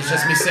gone. And it's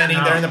just me standing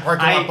there in the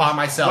parking lot by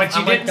myself. What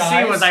you didn't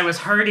see was I was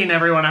hurting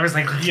everyone. I was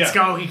like, let's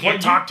go. He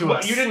can't talk to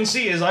us. What you didn't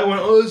see is I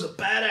went, oh, there's a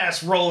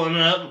badass rolling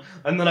up.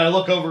 And then I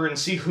look over and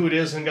see who it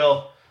is and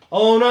go,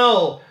 oh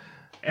no.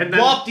 And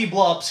then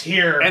Blop-de-Blop's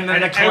here. And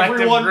then the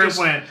collective group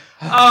went,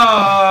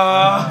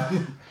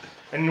 oh.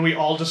 And we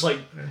all just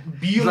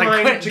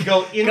beeline to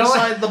go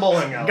inside the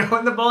bowling alley. Go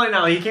in the bowling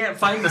alley. He can't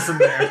find us in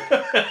there.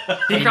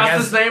 He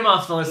crossed his name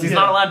off the list. He's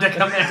not allowed to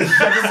come in. I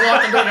just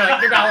walked in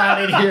there you're not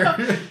allowed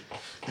in here.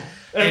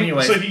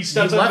 Anyway, so he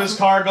steps up in his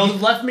car, goes, "You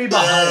left me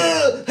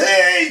behind."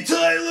 Hey,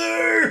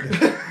 Tyler!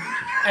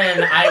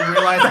 And I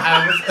realized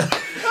I was.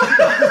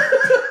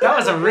 That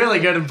was a really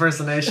good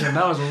impersonation.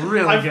 That was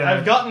really good.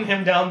 I've gotten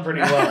him down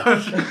pretty well. That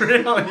was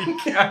really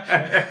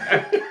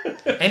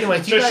good. Anyway,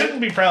 which I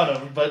shouldn't be proud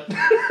of, but.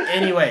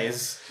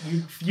 Anyways,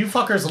 you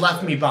fuckers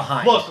left me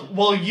behind. Look,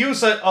 well, you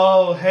said,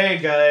 "Oh, hey,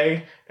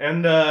 guy,"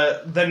 and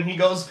then he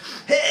goes,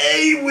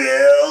 "Hey,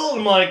 Will."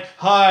 I'm like,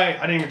 "Hi."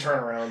 I didn't even turn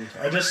around.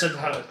 I just said,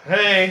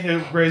 "Hey."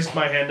 I raised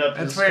my hand up.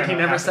 That's weird. He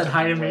never said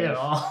hi to me at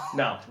all.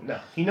 No.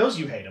 He knows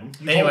you hate him.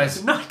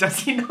 Anyways, no, does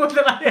he know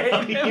that I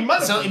hate him? He might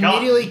have so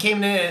immediately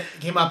came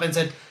up and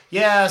said,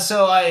 "Yeah,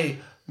 so I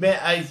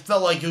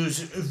felt like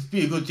it'd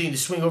be a good thing to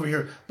swing over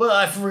here, but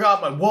I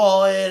forgot my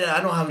wallet and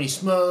I don't have any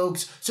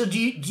smokes. So do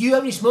you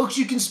have any smokes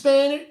you can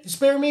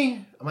spare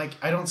me?" I'm like,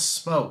 "I don't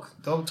smoke.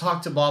 Don't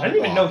talk to blah blah." I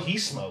didn't even know he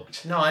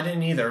smoked. No, I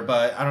didn't either,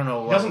 but I don't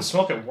know. He doesn't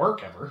smoke at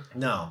work ever.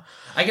 No,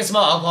 I can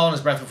smell alcohol in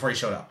his breath before he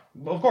showed up.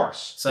 Of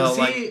course. So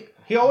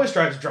he always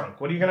drives drunk.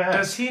 What are you gonna ask?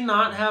 Does he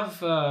not have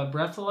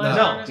breathalyzer?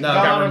 No, he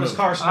got out of his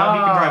car so now he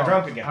can drive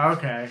drunk again.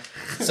 Okay.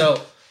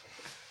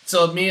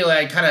 So immediately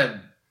I kind of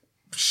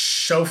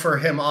chauffeur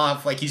him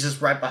off, like he's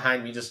just right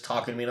behind me, just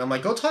talking to me, and I'm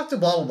like, "Go talk to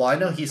blah blah blah." I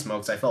know he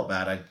smokes. I felt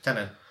bad. I kind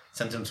of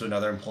sent him to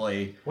another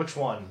employee. Which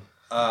one?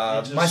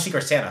 My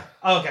Secret Santa.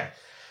 Oh, okay.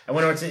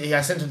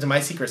 I sent him to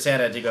My Secret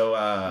Santa to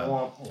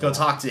go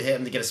talk to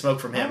him to get a smoke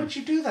from him. Why would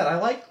you do that? I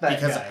like that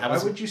because guy. Why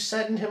would you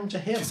send him to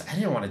him? Because I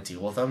didn't want to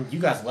deal with him. You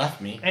guys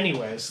left me.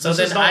 Anyways, so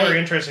this is not very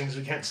interesting because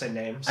we can't say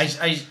names.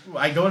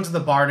 I go into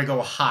the bar to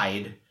go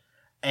hide,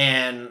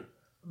 and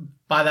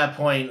by that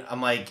point,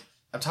 I'm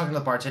talking to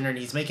the bartender, and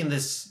he's making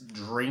this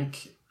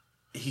drink.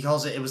 He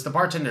calls it was the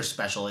bartender's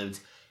special.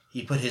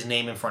 He put his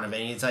name in front of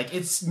it, and he's like,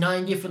 "It's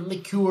 9 different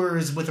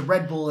liqueurs with a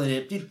Red Bull in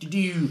it. It's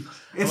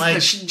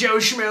the Joe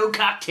Schmo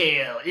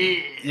cocktail."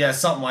 Yeah,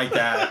 something like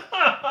that.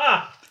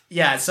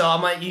 Yeah, so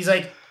I'm like, he's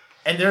like,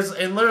 and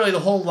literally the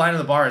whole line of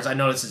the bar is, I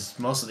notice, is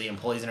most of the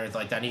employees and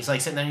everything like that. And he's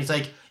like sitting there, and he's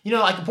like,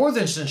 I can pour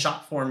this in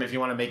shot form if you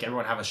want to make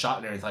everyone have a shot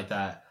and everything like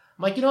that.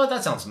 I'm like, you know what?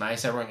 That sounds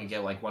nice. Everyone can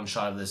get one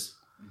shot of this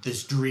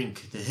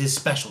drink, his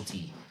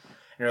specialty,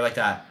 and everything like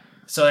that.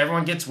 So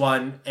everyone gets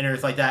one and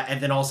everything like that, and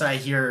then all of a sudden I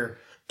hear,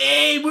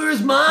 "Hey,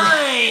 where's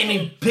mine?" And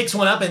he picks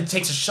one up and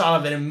takes a shot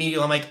of it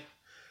immediately. I'm like,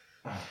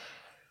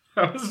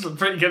 that was a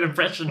pretty good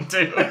impression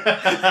too.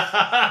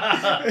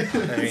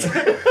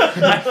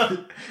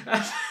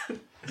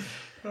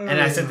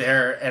 And I sit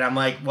there and I'm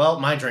like, well,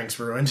 my drink's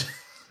ruined.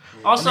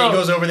 Also, and then he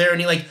goes over there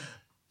and he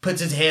puts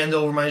his hand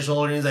over my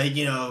shoulder and he's like,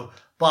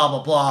 blah,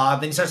 blah, blah.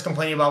 Then he starts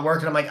complaining about work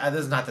and I'm like,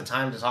 this is not the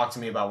time to talk to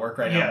me about work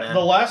right now, man. The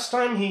last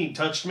time he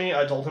touched me,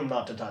 I told him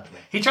not to touch me.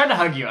 He tried to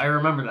hug you. I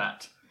remember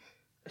that.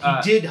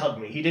 He did hug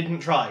me. He didn't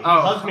try. He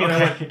hugged me and I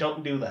went,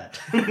 "Don't do that."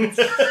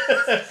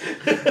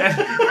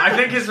 I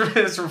think his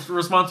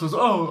response was,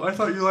 "Oh, I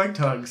thought you liked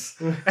hugs."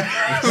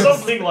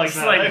 Something like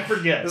that. I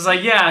forget. It's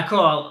like, "Yeah,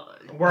 cool.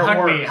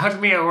 Hug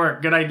me at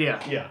work. Good idea."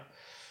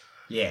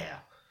 Yeah.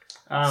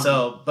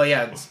 But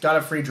yeah, got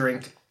a free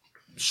drink,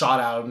 shot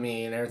out of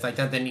me and everything like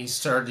that. Then he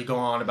started to go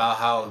on about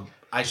how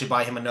I should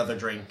buy him another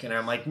drink. And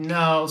I'm like,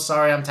 "No,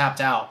 sorry, I'm tapped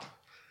out."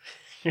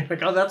 You're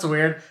like, "Oh, that's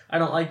weird. I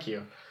don't like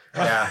you."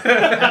 Yeah.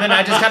 And then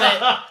I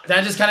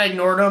just kind of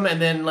ignored him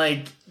and then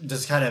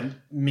just kind of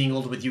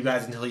mingled with you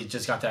guys until he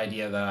just got the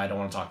idea that I don't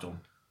want to talk to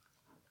him.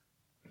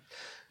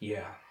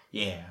 Yeah.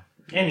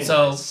 Anyways.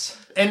 So,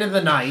 end of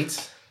the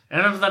night,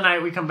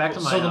 we come back to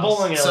my house. So the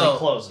bowling alley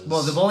closes.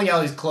 Well, the bowling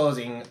alley's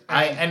closing.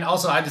 I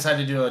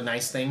decided to do a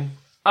nice thing.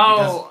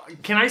 Oh,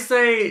 can I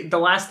say the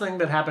last thing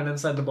that happened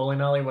inside the bowling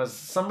alley was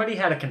somebody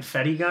had a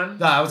confetti gun?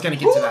 No, I was going to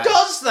get to that. Who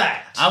does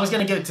that? I was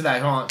going to get to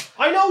that. Hold on.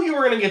 I know you were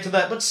going to get to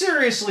that, but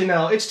seriously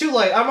now, it's too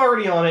late. I'm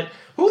already on it.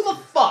 Who the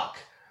fuck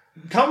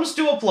comes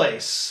to a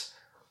place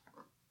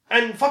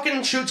and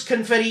fucking shoots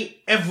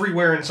confetti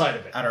everywhere inside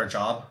of it? At our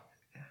job.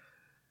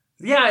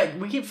 Yeah,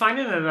 we keep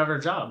finding it at our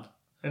job.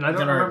 And I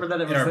don't remember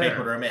that it was in our there.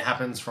 banquet room. It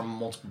happens from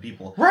multiple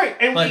people. Right,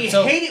 and we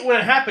hate it when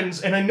it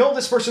happens, and I know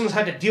this person's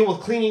had to deal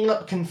with cleaning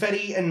up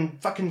confetti and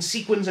fucking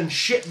sequins and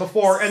shit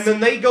before, and then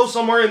they go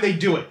somewhere and they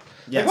do it.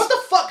 Yes. What the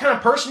fuck kind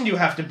of person do you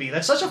have to be?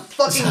 That's such a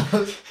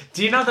fucking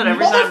do you know that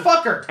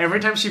every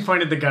time she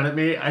pointed the gun at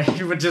me, I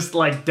would just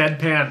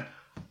deadpan,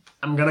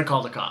 "I'm gonna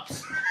call the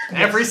cops." Yes.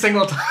 Every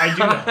single time. I do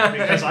know,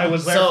 because I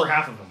was there for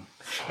half of them.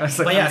 I was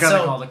like, But yeah, I'm gonna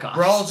so call the cops.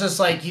 we're all just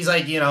like, he's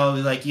like, you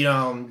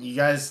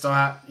guys don't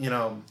have, you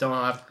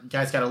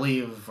guys gotta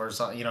leave or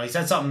something. He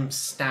said something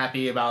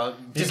snappy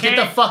about just get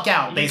the fuck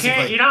out,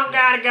 basically. You don't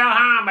gotta go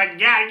home, but you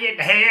gotta get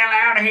the hell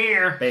out of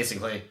here.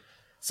 Basically.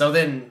 So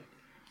then,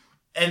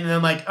 and then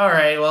I'm like, all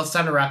right, well, it's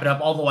time to wrap it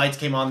up. All the lights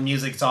came on, the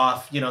music's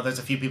off. There's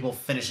a few people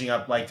finishing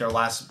up like their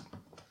last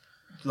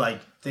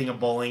thing of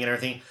bowling and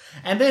everything.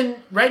 And then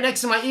right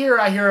next to my ear,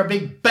 I hear a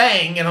big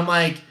bang, and I'm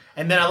like,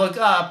 and then I look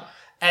up,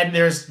 and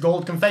there's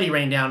gold confetti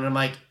rain down, and I'm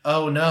like,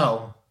 oh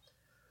no,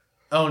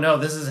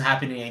 this is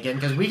happening again,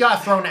 because we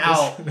got thrown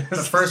out the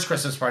first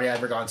Christmas party I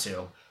ever gone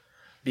to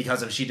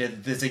because she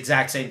did this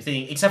exact same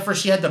thing, except for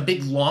she had the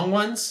big long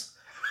ones.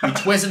 You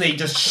twist and they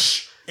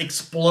just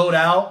explode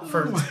out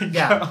for So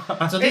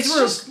these It's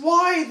just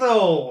why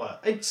though?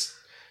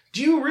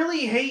 Do you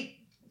really hate?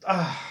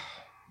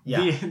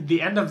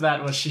 The end of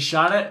that was she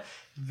shot it.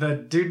 The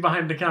dude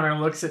behind the counter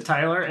looks at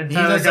Tyler, and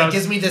Tyler goes,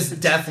 gives me this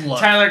death look.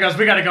 Tyler goes,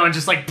 "We gotta go," and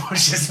just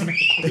pushes me.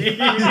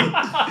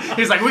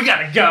 He's like, "We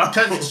gotta go."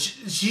 Because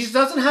she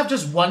doesn't have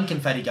just one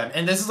confetti gun,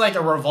 and this is like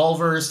a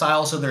revolver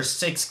style, so there's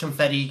 6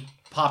 confetti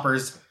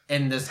poppers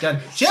in this gun.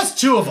 She has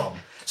 2 of them.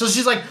 So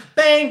she's like,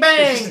 bang,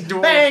 bang,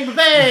 bang,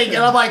 bang.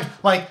 And I'm like,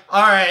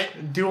 all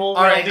right. Dual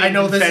all right, I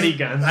know confetti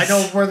guns. I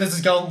know where this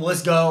is going.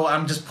 Let's go.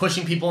 I'm just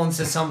pushing people and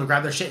just tell them to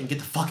grab their shit and get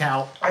the fuck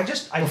out.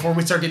 Before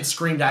we start getting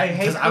screamed at. I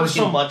hate her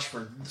so much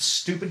for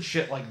stupid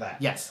shit like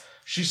that. Yes.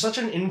 She's such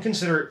an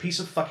inconsiderate piece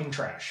of fucking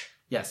trash.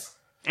 Yes.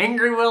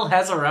 Angry Will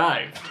has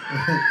arrived.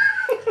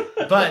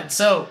 But,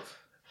 so,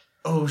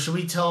 should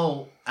we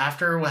tell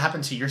after what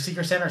happened to your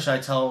Secret Santa, or should I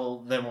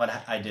tell them what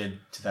I did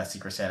to that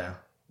Secret Santa?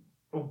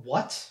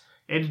 What?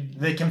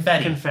 The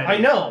confetti. I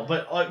know,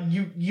 but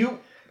you.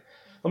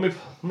 Let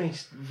me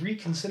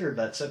reconsider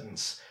that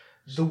sentence.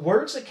 The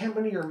words that came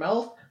into your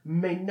mouth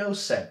made no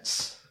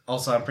sense.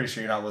 Also, I'm pretty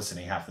sure you're not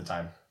listening half the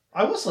time.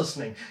 I was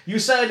listening. You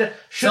said,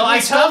 should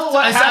we tell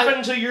what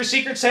happened to your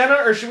Secret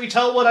Santa, or should we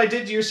tell what I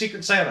did to your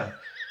Secret Santa?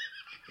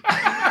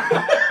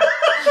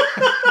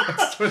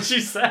 That's what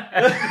she said.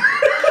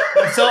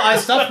 So I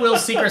stuffed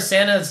Will's Secret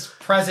Santa's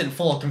present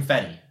full of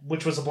confetti.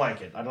 Which was a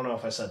blanket. I don't know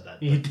if I said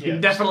that. You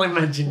definitely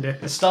mentioned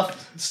it.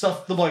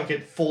 Stuffed the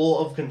blanket full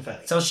of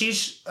confetti. So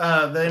she's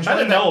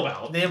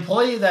the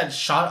employee that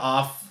shot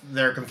off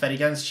their confetti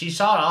guns. She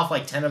shot off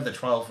like 10 of the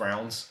 12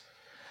 rounds,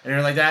 and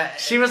you're like that.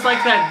 She was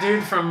like that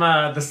dude from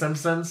The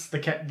Simpsons,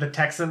 the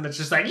Texan that's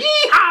just like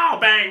yeehaw,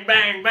 bang,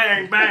 bang,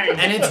 bang, bang,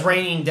 and it's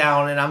raining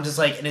down, and I'm just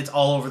like, and it's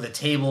all over the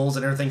tables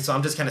and everything. So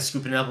I'm just kind of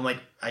scooping it up. I'm like,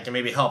 I can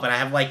maybe help, and I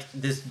have like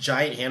this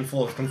giant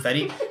handful of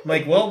confetti. I'm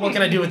like, well, what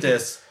can I do with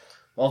this?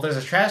 Well, there's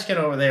a trash can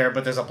over there,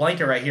 but there's a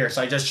blanket right here.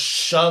 So I just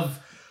shove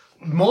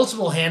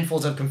multiple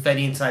handfuls of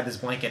confetti inside this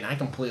blanket, and I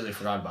completely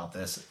forgot about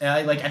this. And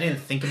I didn't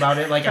think about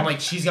it. I'm like,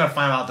 she's gonna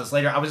find out this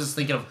later. I was just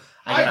thinking of,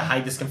 I gotta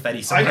hide this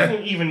confetti somewhere. I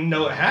didn't even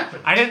know it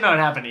happened. I didn't know it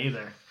happened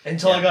either.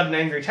 Until I got an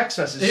angry text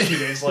message 2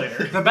 days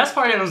later. The best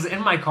part, it was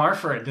in my car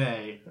for a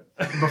day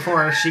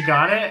before she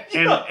got it,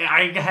 and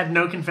I had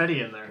no confetti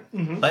in there.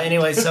 Mm-hmm. But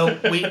anyway, so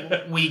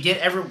we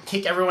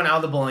kick everyone out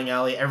of the bowling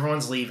alley.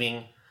 Everyone's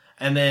leaving.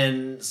 And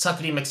then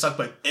Suckety McSuck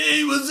like,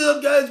 hey, what's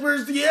up, guys?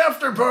 Where's the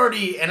after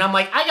party? And I'm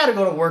like, I gotta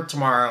go to work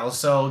tomorrow,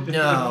 so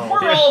no.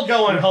 We're all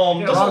going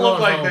home. Doesn't look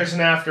like there's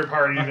an after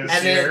party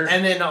this year.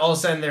 And then all of a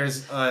sudden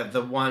there's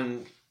the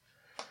one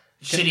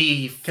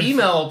shitty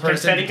female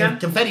person.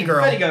 Confetti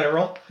girl. Confetti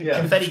girl. Yeah.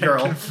 Confetti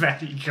girl.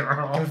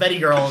 Confetti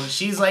girl.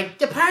 She's like,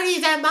 the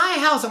party's at my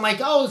house. I'm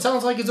like, oh, it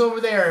sounds like it's over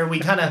there. And we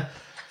kind of...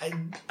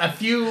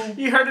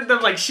 You heard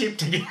them like sheep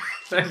together.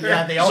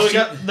 Yeah, they all. So we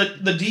got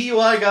the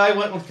DUI guy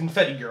went with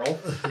Confetti Girl,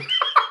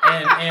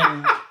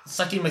 and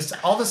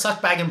Sucky all the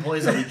suckbag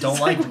employees that we don't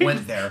like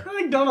went there. I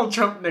like Donald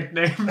Trump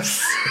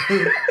nicknames.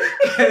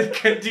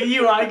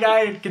 DUI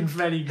guy and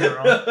Confetti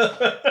Girl.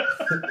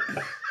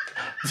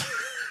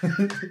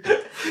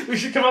 We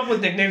should come up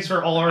with nicknames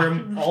for all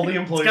the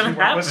employees we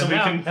work with, so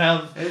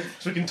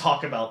we can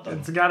talk about them.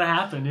 It's gotta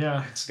happen,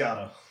 yeah. It's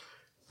gotta.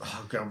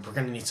 Oh god, we're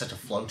gonna need such a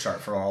flowchart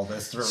for all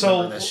this to remember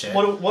so this shit.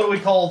 What do we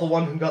call the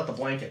one who got the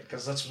blanket?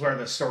 Because that's where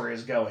the story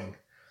is going.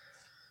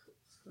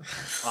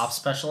 Ops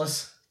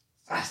specialist?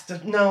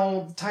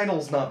 No,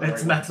 title's not.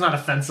 That's not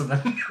offensive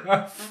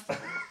enough.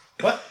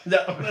 What?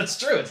 No, that's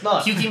true. It's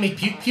not. Pukey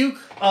McPuke?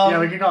 Yeah,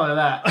 we could call her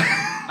that.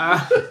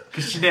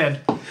 Because she did.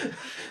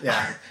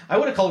 Yeah. I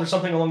would have called her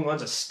something along the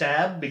lines of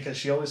stab, because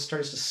she always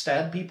tries to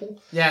stab people.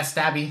 Yeah,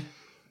 stabby.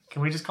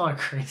 Can we just call her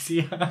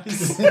Crazy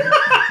Eyes?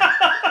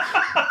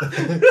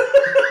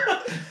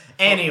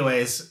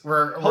 Anyways,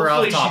 we're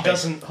off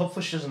topic.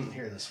 Hopefully she doesn't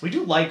hear this. We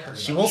do like her.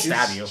 She will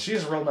stab you.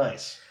 She's real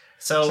nice.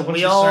 So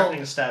we all starting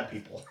to stab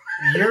people.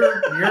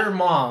 Your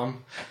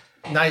mom.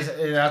 Nice.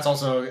 That's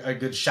also a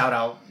good shout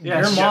out. Yeah,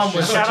 your mom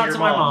was shout out to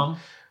my mom.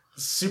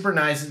 Super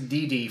nice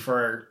DD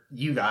for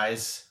you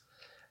guys,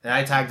 and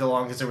I tagged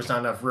along because there was not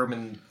enough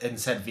room in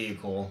said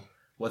vehicle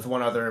with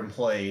one other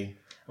employee.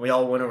 We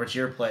all went over to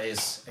your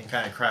place and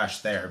kind of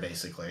crashed there,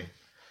 basically.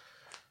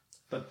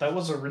 But that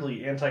was a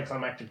really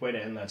anticlimactic way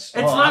to end that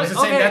story. It's not. I was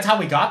saying that's how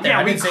we got there.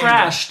 Yeah, we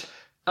crashed.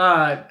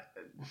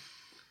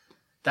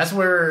 That's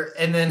where,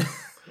 and then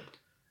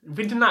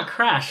We did not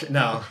crash.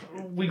 no,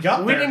 We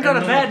got We there, didn't go to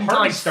and then bed the until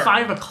party like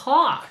started. 5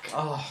 o'clock.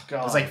 Oh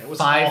god, It was like it was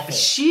 5. awful.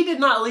 She did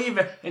not leave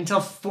until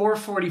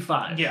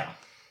 4:45. Yeah,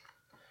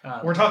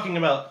 Uh, we're talking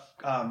about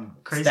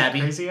crazy, Stabby.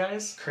 crazy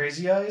eyes.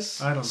 Crazy Eyes.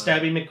 I don't know.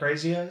 Stabby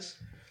McCrazy Eyes.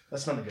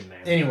 That's not a good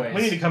name. Anyways.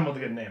 we need to come up with a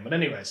good name. But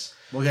anyways,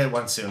 we'll get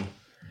one soon.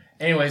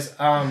 Anyways,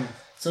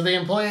 so the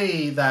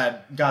employee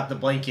that got the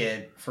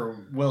blanket for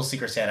Will's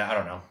Secret Santa, I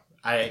don't know.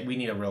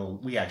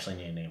 We actually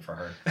need a name for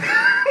her.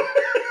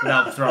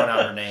 Without throwing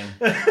out her name.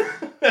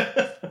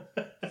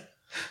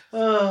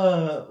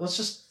 let's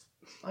just.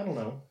 I don't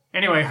know.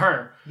 Anyway,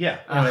 her. Yeah.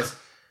 Anyways,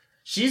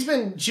 she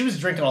was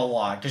drinking a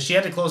lot because she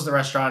had to close the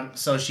restaurant,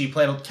 so she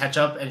played catch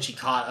up and she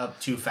caught up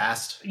too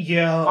fast.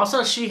 Yeah.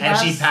 Also, she And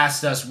has she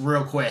passed us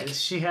real quick.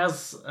 she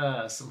has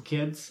some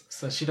kids,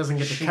 so she doesn't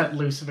get to cut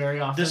loose very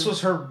often. This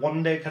was her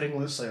one day cutting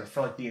loose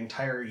for like the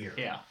entire year.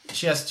 yeah.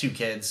 She has 2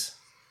 kids.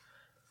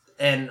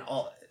 And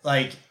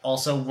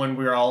also when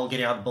we were all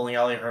getting out of the bowling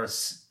alley, her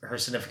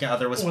significant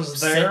other was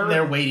sitting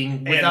there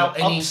waiting without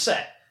and any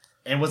upset.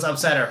 and was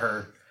upset at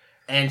her.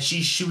 And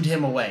she shooed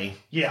him away.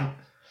 Yeah.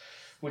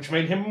 Which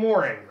made him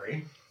more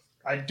angry.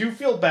 I do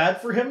feel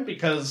bad for him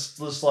because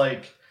this,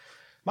 like,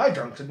 my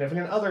drunk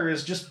significant other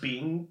is just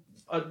being,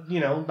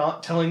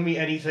 not telling me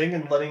anything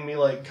and letting me,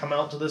 like, come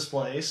out to this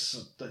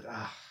place.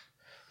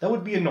 That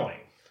would be annoying.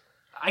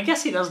 I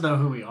guess he does know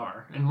who we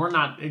are, and we're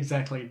not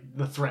exactly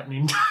the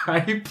threatening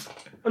type.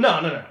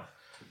 No.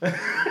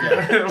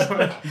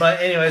 But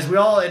anyways, we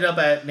all ended up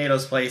at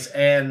NATO's place,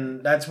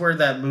 and that's where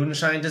that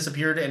moonshine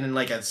disappeared. And in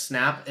like a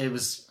snap, it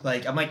was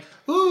like I'm like,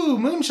 "Ooh,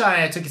 moonshine!"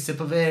 I took a sip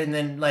of it, and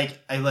then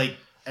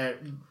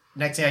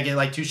next thing I get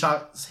like 2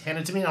 shots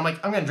handed to me, and I'm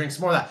like, "I'm gonna drink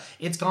some more of that."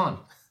 It's gone.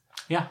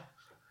 Yeah.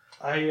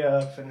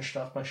 I finished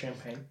off my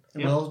champagne.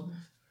 Yep. Will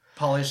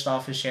polished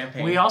off his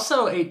champagne. We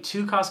also ate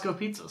 2 Costco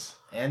pizzas,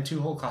 and 2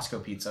 whole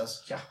Costco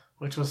pizzas. Yeah.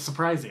 which was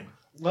surprising.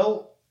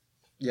 Well,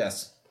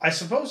 Yes. I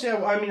suppose,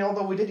 yeah. I mean,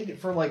 although we did eat it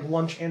for, like,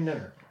 lunch and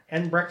dinner.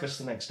 And breakfast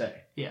the next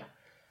day. Yeah.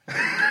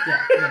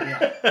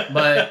 Yeah.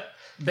 But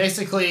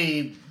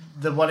basically,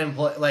 the one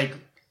employee,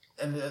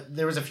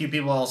 there was a few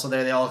people also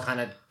there. They all kind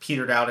of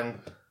petered out and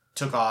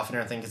took off and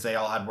everything because they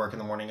all had work in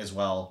the morning as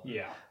well.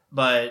 Yeah.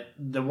 But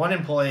the one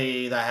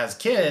employee that has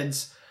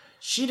kids,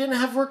 she didn't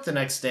have work the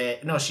next day.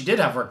 No, she did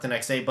have work the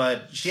next day,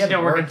 but she had to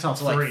didn't work work until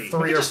till like 3. 3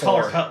 We or just call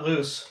 4. her cut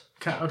loose.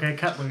 Okay,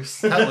 cut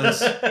loose. Cut loose.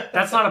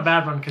 That's not a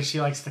bad one because she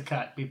likes to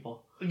cut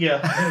people.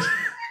 Yeah.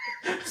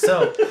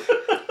 So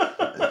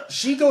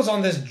she goes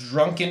on this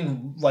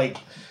drunken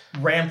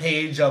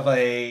rampage of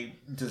I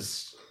don't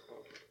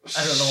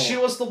know. She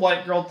was the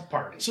white girl at the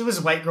party. She was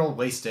a white girl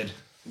wasted.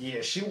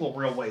 Yeah, she was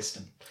real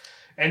wasted.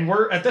 And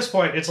we're at this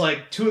point, it's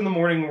like 2 a.m.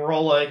 We're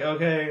all like,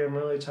 okay, I'm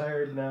really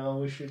tired now.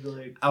 We should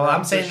Oh, wrap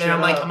I'm sitting this there.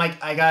 I'm shit up."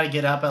 like, I gotta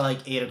get up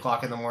at 8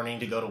 o'clock in the morning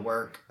to go to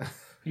work.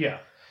 Yeah,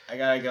 I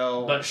gotta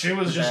go. but she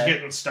was just Okay.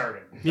 getting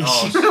started. She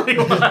really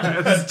was.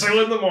 At 2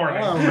 a.m.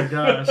 Oh my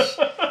gosh.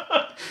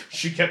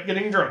 She kept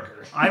getting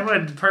drunker. I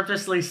would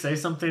purposely say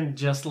something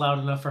just loud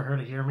enough for her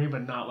to hear me,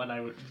 but not what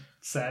I would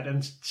said,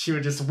 and she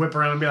would just whip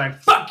around and be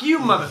like, "Fuck you,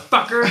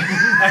 motherfucker!"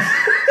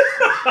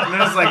 And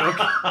I was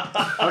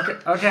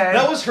like, okay.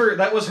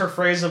 That was her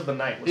phrase of the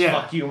night. Was Yeah.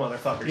 "Fuck you,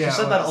 motherfucker." She Yeah,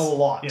 said it that a was.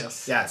 lot.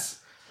 Yes. Yes,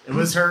 it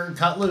was her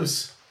cut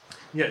loose.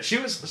 Yeah,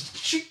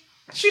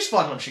 she's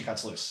fun when she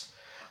cuts loose.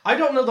 I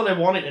don't know that I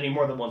want it any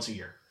more than once a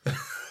year.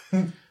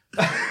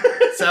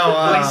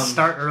 So Please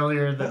start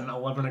earlier than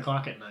 11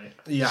 o'clock at night.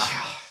 yeah.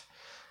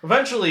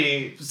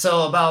 Eventually,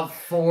 So about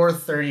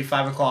 4:30,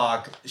 5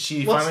 o'clock,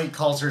 she What's- finally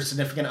calls her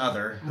significant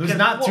other, who's Okay,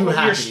 not too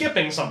happy. You're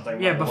skipping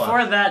something. Yeah, by the way.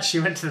 before that, she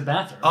went to the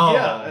bathroom. Oh,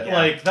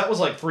 yeah, that was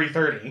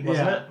 3:30,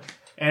 wasn't Yeah. it?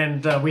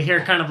 And we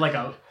hear kind of like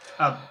a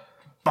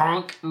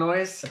bonk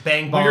noise.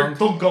 Bang Weird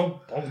bong.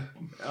 thunk,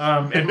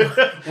 thunk. And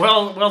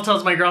Will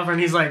tells my girlfriend,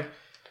 he's like,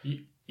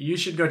 you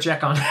should go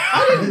check on her.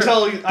 I didn't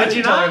tell you. I Did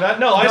you didn't tell her not? that.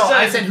 No,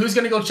 I said who's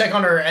gonna go check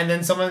on her, and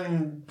then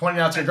someone pointed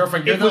out to your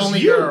girlfriend, "You're It the was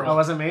only you. Oh, girl."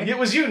 was it me? it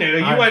was you, Nita.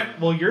 You I- went,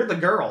 well, you're the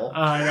girl.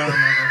 I don't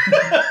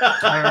remember.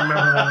 I remember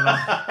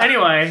that at all.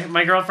 Anyway,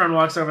 my girlfriend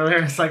walks over there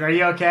and it's like, "Are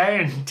you okay?"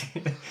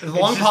 And There's a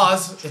long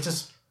pause. It's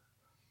just,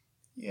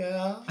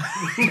 yeah.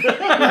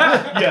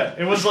 Yeah,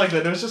 it was like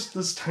that. It was just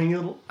this tiny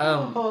little.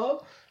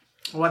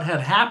 what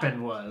had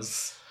happened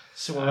was,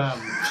 So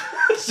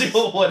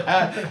what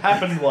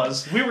happened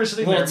was we were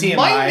sitting there Little TMI.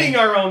 minding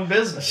our own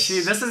business.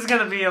 this is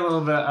gonna be a little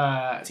bit,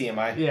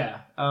 TMI. yeah.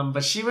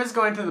 But she was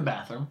going to the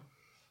bathroom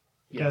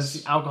because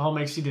Yes. alcohol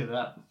makes you do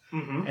that,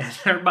 Mhm. and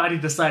her body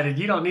decided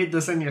you don't need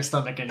this in your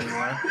stomach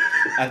anymore.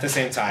 At the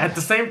same time. At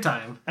the same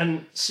time,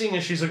 And seeing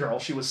as she's a girl,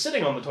 she was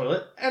sitting on the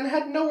toilet and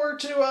had nowhere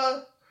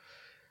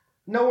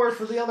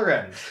for the other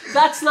end.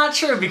 that's not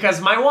true because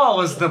my wall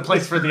was the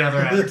place for the other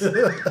end.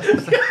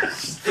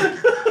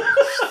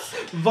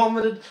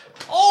 Vomited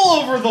all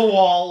over the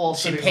wall while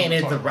She sitting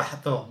painted on the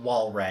toilet. the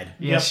wall red.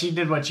 Yeah, Yep. she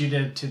did what you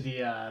did to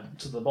the.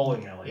 To the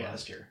bowling alley Yeah.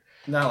 last year.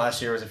 Not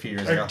last year. It was a few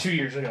years Or ago. 2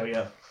 years ago,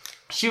 yeah.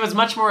 She was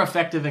much more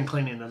effective in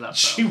cleaning it up, though.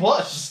 She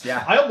was.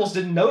 Yeah. I almost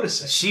didn't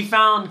notice it. She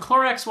found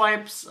Clorox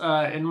wipes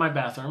in my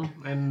bathroom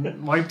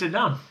and wiped it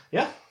down.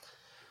 Yeah.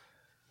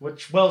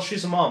 Which, well,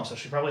 she's a mom, so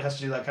she probably has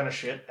to do that kind of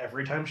shit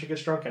every time she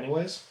gets drunk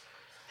anyways.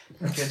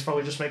 Her kids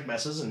probably just make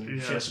messes,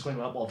 and she has to clean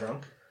them up while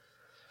drunk.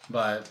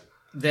 But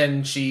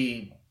then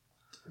she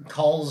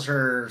calls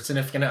her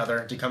significant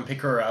other to come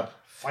pick her up.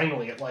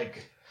 Finally, at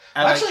like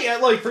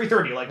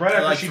 3:30, like right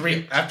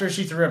after after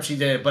she threw up, she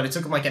did. But it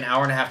took him like an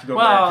hour and a half to go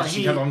Well, back because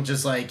she kept on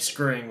just like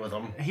screwing with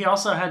him. He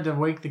also had to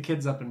wake the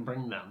kids up and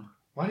bring them.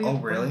 Why do you? Oh,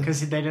 really? Because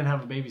they didn't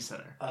have a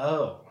babysitter.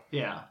 Oh,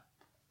 Yeah.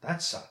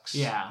 that sucks.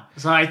 Yeah.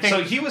 So I think.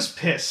 So he was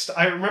pissed.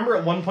 I remember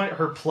at one point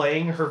her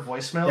playing her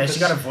voicemail. Yeah, she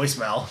got a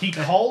voicemail. He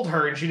called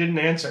her and she didn't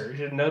answer. She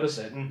didn't notice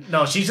it. And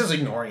No, she's just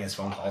ignoring his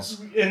phone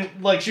calls.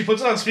 like she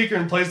puts it on speaker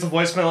and plays the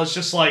voicemail. It's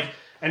just like,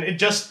 and it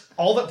just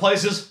all that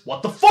plays is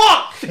what the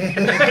fuck.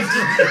 and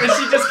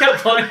she just kept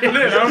playing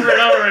it over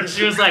and over, and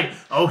she was like,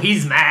 "Oh,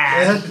 he's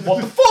mad."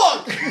 What the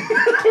fuck?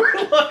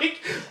 We're like,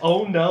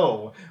 oh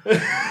no.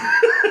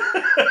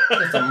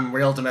 There's some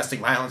real domestic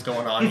violence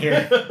going on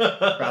here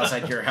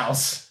outside your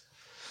house.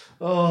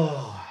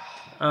 Oh.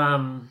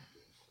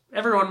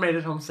 Everyone made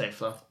it home safe,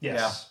 though. Yes.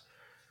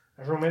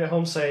 Yeah. Everyone made it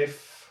home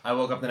safe. I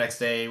woke up the next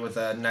day with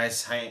a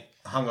nice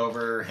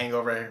hangover.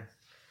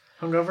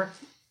 Hungover?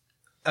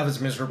 I was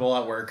miserable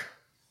at work.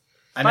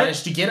 I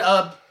managed to get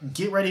up,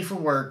 get ready for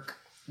work,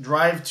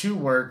 drive to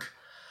work,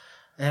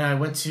 and I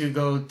went to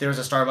go. There's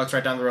a Starbucks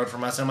right down the road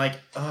from us, and I'm like,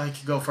 oh, I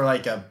could go for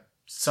like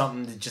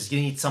something, just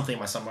eat something.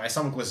 My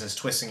stomach was just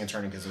twisting and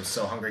turning because I was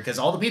so hungry because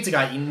all the pizza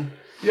got eaten.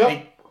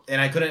 Yep. And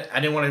I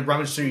didn't want to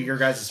rummage through your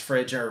guys'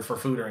 fridge or for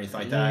food or anything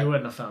like that. You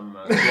wouldn't have found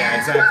that. Yeah,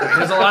 exactly.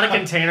 There's a lot of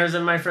containers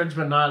in my fridge,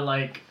 but not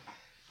like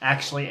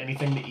actually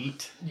anything to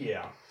eat.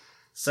 Yeah.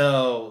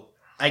 So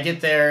I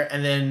get there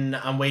and then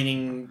I'm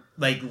waiting,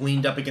 like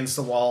leaned up against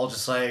the wall,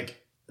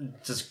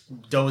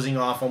 just dozing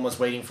off, almost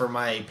waiting for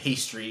my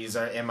pastries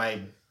and my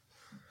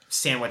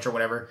sandwich or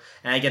whatever.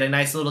 And I get a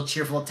nice little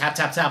cheerful tap,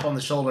 tap, tap on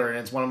the shoulder, and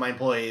it's one of my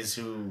employees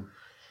who,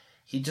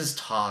 he just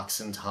talks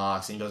and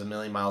talks, and he goes a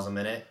million miles a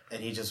minute,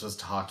 and he just was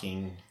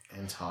talking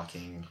and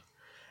talking.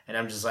 And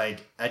I'm just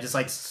like, I just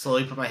like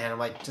slowly put my hand, I'm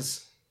like,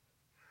 just,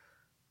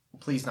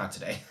 please not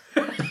today.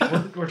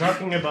 We're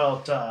talking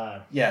about,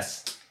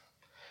 Yes.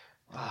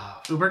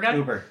 Uber guy?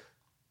 Uber.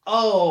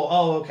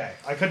 Oh, okay.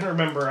 I couldn't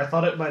remember. I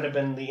thought it might have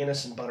been the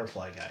innocent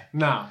butterfly guy.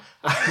 No.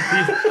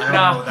 I don't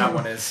know what that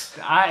one is.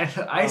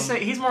 I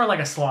say he's more like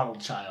a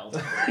swaddled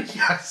child.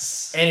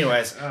 Yes.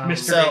 Anyways, Mr.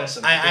 so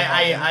Innocent.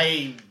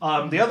 I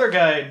the other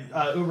guy,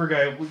 Uber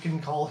guy, we can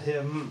call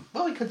him.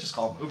 Well, we could just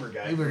call him Uber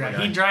guy. Uber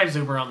guy. He drives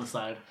Uber on the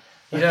side.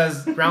 he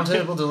does round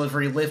table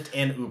delivery, Lyft,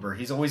 and Uber.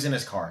 He's always in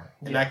his car,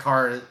 and that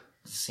car has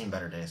seen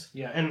better days.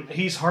 Yeah, and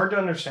he's hard to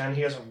understand.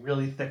 He has a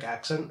really thick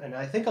accent, and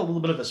I think a little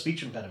bit of a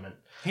speech impediment.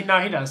 He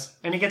does,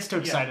 and he gets too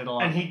excited a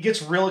lot. And he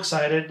gets real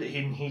excited.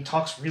 He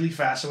talks really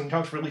fast, and when he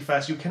talks really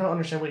fast, you cannot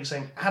understand what he's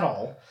saying at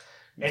all.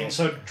 And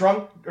so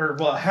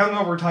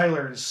hungover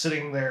Tyler is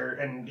sitting there,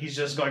 and he's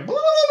just going blah,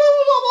 blah,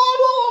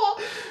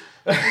 blah,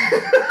 blah, blah,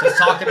 blah. Just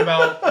talking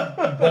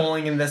about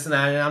bowling and this and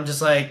that, and I'm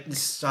just like,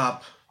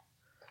 stop.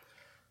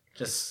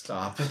 Just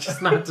stop.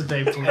 Just not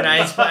today, please. And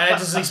I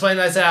just explained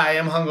that I said I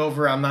am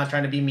hungover. I'm not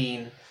trying to be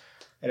mean,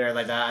 and everything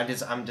like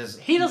that. I'm just.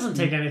 He doesn't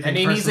take anything. And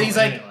he's personally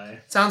like, anyway.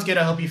 Sounds good.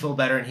 I hope you feel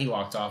better. And he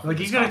walked off. Like,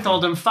 you could have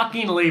told him,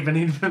 fucking leave, and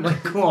he'd been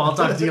like, cool, I'll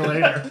talk to you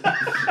later.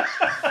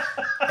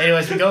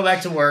 Anyways, we go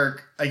back to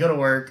work. I go to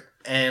work,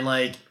 and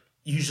like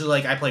usually,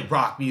 like I play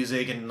rock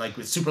music and like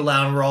with super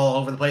loud, and we're all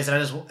over the place, and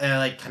I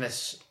like kind of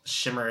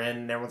shimmer in,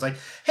 and everyone's like,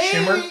 "Hey,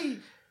 Shimmer?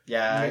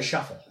 yeah,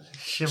 Shuffle.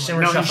 Shimmer.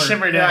 Shuffler. He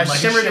shimmered in. Yeah, like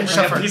shimmered and a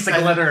shuffled. piece of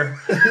glitter.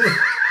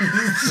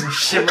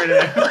 Shimmered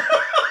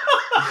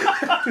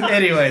in.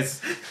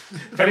 Anyways,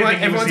 If anything,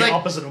 he was the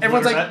opposite of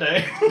everyone's glitter like, that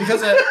day.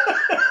 because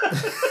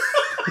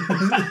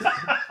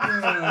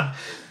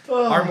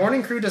our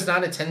morning crew does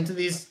not attend to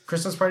these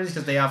Christmas parties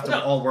because they have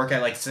to all work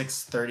at like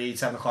 6:30,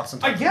 7 o'clock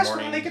sometimes I guess in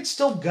the morning. they could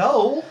still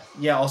go.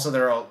 Yeah, also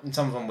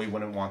some of them we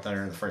wouldn't want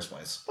there in the first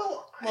place.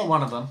 Well,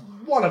 One of them.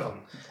 one of them.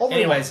 Only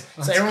Anyways,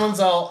 one. so everyone's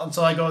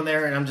so I go in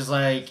there and I'm just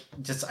like,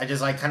 I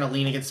just like kind of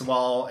lean against the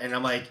wall and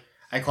I'm like,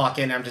 I clock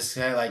in, I'm just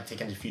kind of like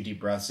taking a few deep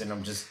breaths and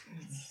I'm just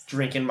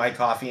drinking my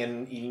coffee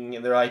and eating,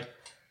 and they're like,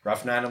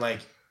 rough night. I'm like,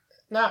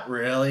 not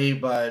really,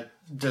 but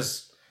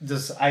just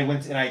I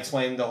went and I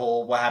explained the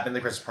whole what happened at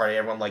the Christmas party.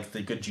 Everyone liked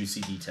the good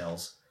juicy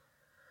details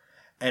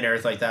and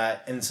everything like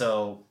that. And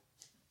so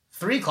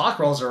 3 o'clock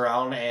rolls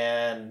around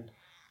and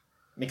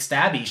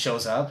McStabby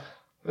shows up.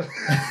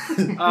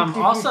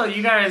 Also,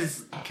 you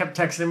guys kept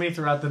texting me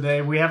throughout the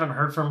day. We haven't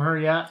heard from her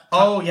yet.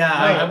 Oh yeah, No,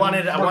 I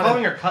wanted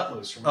calling her Cut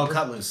Loose. Oh,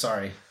 Cut Loose,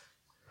 sorry.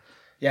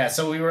 Yeah,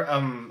 so we were,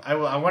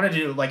 I wanted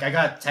to, like, I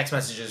got text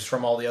messages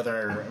from all the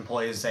other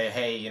employees say,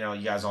 hey, you know,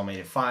 you guys all made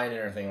it fine and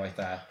everything like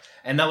that.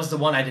 And that was the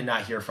one I did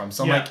not hear from.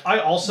 So I'm like, I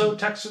also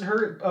texted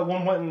her at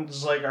one point and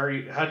was like,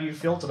 how do you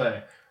feel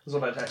today? is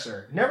what I texted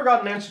her. Never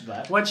got an answer to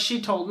that. What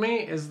she told me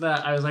is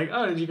that I was like,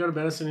 oh, did you go to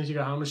bed as soon as you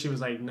got home? And she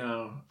was like,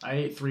 no, I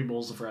ate 3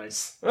 bowls of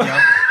rice.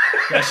 Yep.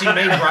 Yeah, she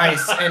made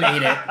rice and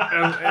ate it.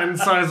 And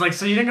so I was like,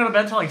 so you didn't go to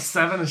bed till like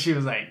 7? And she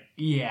was like,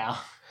 yeah.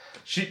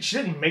 She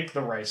didn't make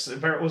the rice.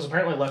 It was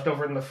apparently left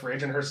over in the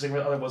fridge, and her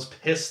significant other was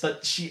pissed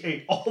that she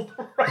ate all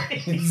the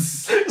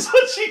rice. That's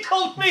what she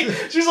told me.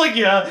 She's like,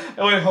 yeah,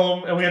 I went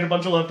home, and we had a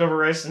bunch of leftover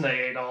rice, and I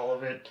ate all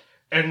of it.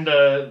 And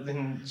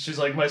then she's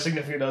like, my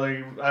significant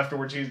other,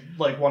 afterwards, he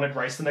like wanted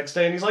rice the next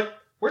day, and he's like,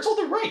 where's all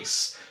the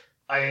rice?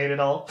 I ate it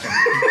all.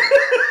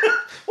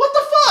 What the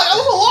fuck? That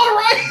was a lot of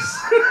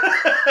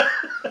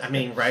rice! I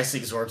mean, rice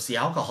absorbs the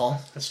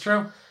alcohol. That's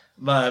true.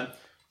 But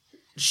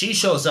she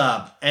shows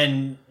up,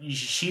 and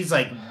she's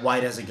like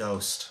white as a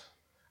ghost.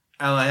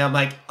 And I'm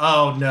like,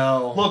 oh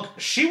no. Look,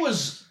 she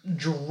was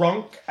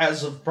drunk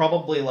as of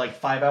probably like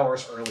 5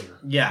 hours earlier.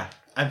 Yeah,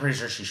 I'm pretty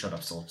sure she showed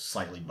up still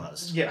slightly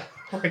buzzed. Yeah,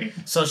 right?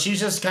 So she's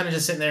just kind of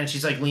just sitting there, and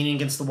she's like leaning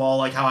against the wall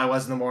like how I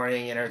was in the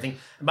morning and everything.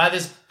 And by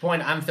this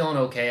point, I'm feeling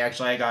okay.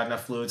 Actually, I got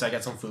enough fluids. I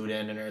got some food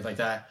in and everything like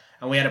that.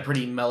 And we had a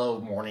pretty mellow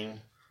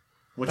morning.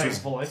 Which was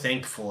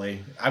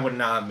thankfully. I would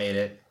not have made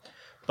it.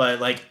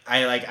 But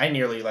I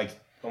nearly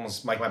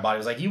almost my body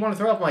was like, you want to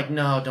throw up? I'm like,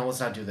 no, let's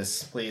not do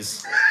this,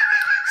 please.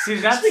 See,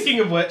 Speaking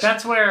of which,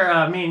 that's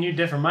where me and you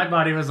differ. My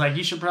body was like,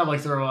 you should probably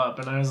throw up.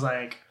 And I was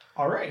like,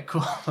 all right,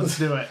 cool, let's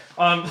do it.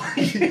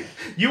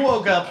 You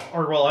woke up,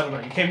 or well, I don't know,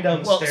 you came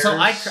downstairs.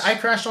 Well, so I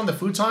crashed on the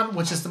futon,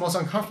 which is the most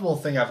uncomfortable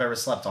thing I've ever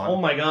slept on. Oh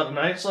my god, and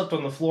I slept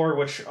on the floor,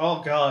 which,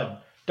 oh god,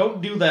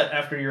 don't do that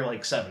after you're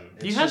like 7.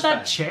 It's you had just that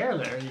bad. chair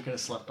there you could have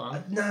slept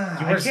on. Nah,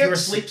 You I were can't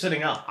sleep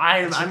sitting up.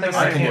 I'm the something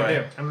same I can't way.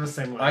 do. I'm the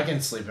same way. I can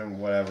sleep in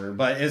whatever,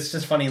 but it's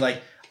just funny.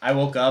 Like I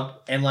woke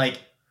up and like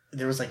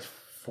there was like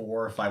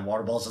 4 or 5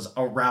 water balls just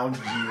around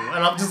you,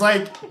 and I'm just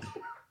like,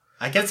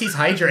 I guess he's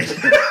hydrated.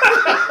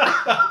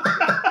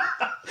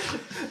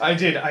 I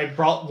did. I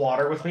brought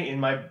water with me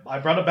I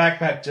brought a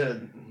backpack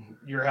to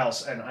your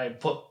house, and I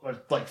put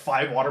like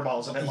 5 water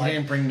bottles in it. You like,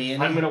 didn't bring me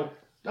in. I'm gonna.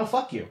 Oh,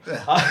 fuck you.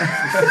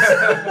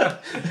 I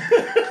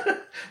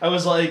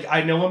was like,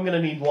 I know I'm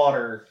gonna need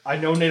water. I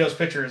know NATO's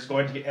pitcher is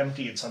going to get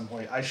empty at some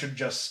point. I should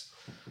just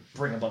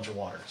bring a bunch of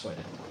water. So I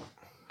did.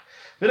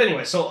 But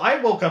anyway, so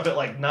I woke up at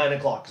like 9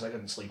 o'clock because I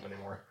couldn't sleep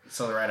anymore.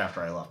 So right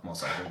after I left,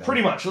 most likely. Then.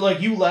 Pretty much. Like,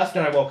 you left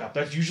and I woke up.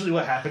 That's usually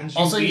what happens. You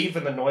Also, leave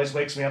and the noise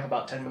wakes me up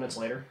about 10 minutes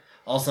later.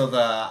 Also,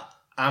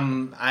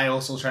 I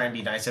also try and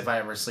be nice if I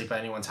ever sleep at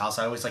anyone's house.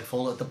 I always like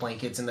fold up the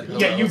blankets and the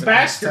pillows. Yeah, you and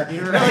bastard.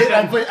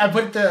 I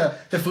put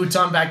the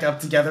futon back up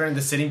together in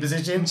the sitting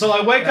position. So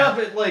I wake up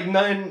at like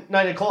 9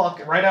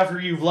 o'clock right after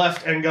you've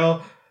left and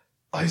go,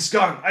 oh, he's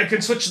gone. I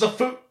can switch the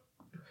food.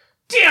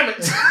 Damn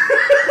it!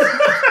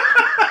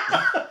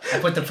 I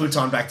put the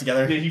futon back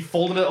together. He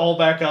folded it all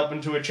back up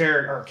into a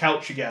chair or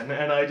couch again,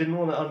 and I didn't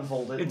want to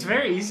unfold it. It's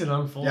very easy to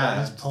unfold. Yeah,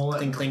 Just pull it.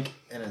 clink, clink,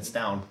 and it's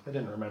down. I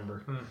didn't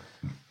remember.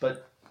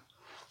 But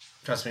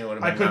Trust me, it would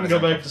have I been couldn't not go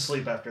as back uncomfortable. to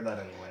sleep after that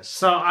anyways.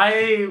 So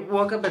I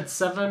woke up at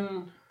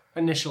 7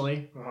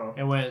 initially Uh-huh.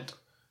 and went,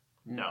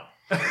 no.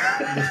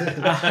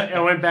 I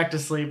went back to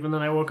sleep, and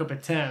then I woke up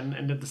at 10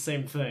 and did the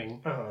same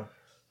thing. Uh-huh.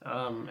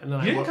 And then You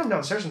I didn't woke come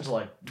downstairs until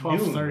like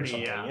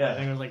 12:30. Yeah. Yeah, I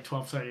think it was like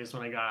 12:30 is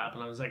when I got up,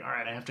 and I was like, all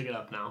right, I have to get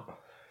up now.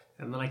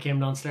 And then I came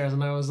downstairs,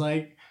 and I was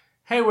like,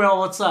 hey, Will,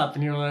 what's up?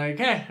 And you were like,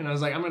 hey. And I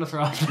was like, I'm gonna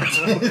throw up.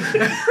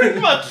 Pretty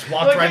much. Just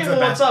walked Like, right hey, to the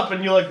well, what's up?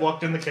 And you like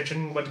walked in the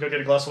kitchen, went to go get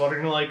a glass of water,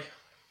 and you're like,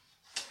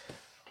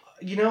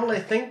 you know, I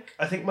think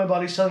my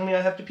body's telling me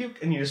I have to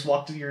puke. And you just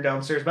walked to your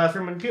downstairs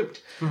bathroom and puked.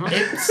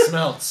 It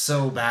smelled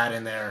so bad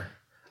in there.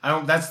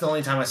 That's the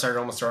only time I started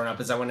almost throwing up,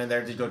 is I went in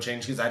there to go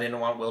change because I didn't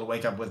want Will to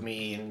wake up with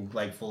me and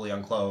like fully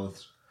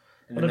unclothed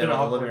in the Would've middle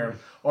been of the living awkward. room.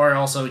 Or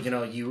also,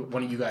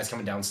 one of you guys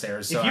coming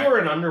downstairs. So If you were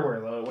in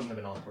underwear, though, it wouldn't have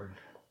been awkward.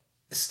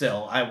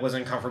 still, I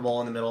wasn't comfortable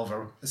in the middle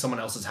of someone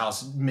else's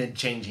house mid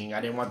changing.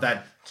 I didn't want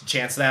that to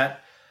chance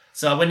that.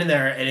 So I went in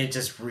there and it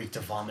just reeked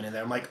of vomit in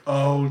there. I'm like,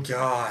 oh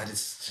god,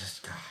 it's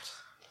just god.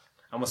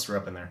 I almost threw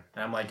up in there.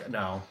 And I'm like,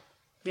 no.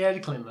 Yeah, I had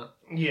to clean that.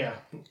 Yeah.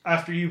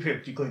 After you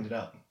puked, you cleaned it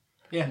up.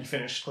 Yeah. You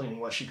finished cleaning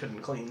what she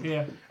couldn't clean.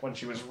 Yeah. When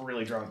she was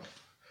really drunk.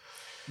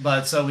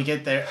 But so we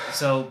get there.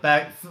 So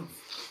back,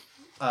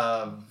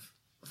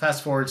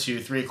 fast forward to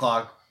 3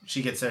 o'clock.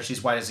 She gets there.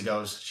 She's white as a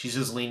ghost. She's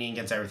just leaning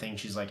against everything.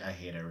 She's like, I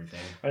hate everything.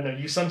 I know,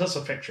 you sent us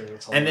a picture.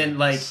 That's And then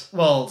hilarious.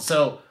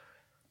 so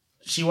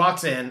she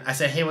walks in. I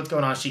said, hey, what's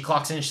going on? She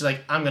clocks in. She's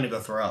like, I'm going to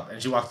go throw up.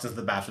 And she walks into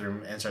the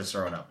bathroom and starts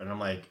throwing up. And I'm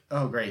like,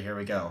 oh, great. Here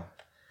we go.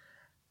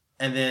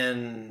 And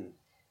then,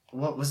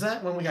 what was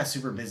that when we got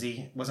super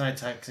busy? Wasn't I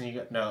texting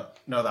you? No,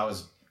 that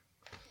was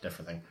a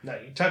different thing. No,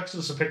 you texted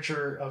us a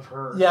picture of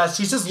her. Yeah,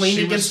 she's just leaning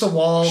She against was- the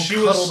wall, she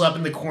huddled was, up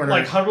in the corner.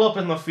 Like, huddled up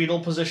in the fetal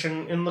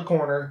position in the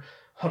corner.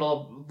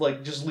 Huddled up,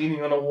 like, just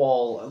leaning on a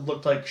wall. It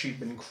looked like she'd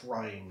been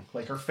crying.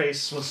 Like, her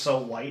face was so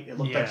white, it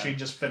looked like Yeah. she'd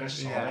just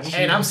finished Yeah. sobbing.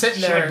 And I'm sitting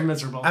She there. looked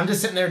miserable. I'm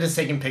just sitting there just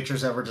taking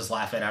pictures of her, just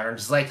laughing at her. I'm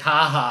just like,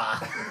 ha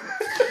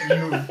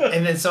ha.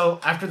 And then so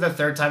after the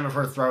 3rd time of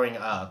her throwing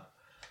up,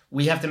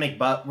 we have to make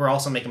we're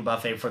also making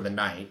buffet for the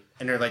night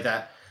and they're like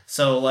that.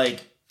 So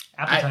like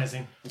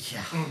Appetizing.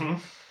 Yeah. Mm-hmm.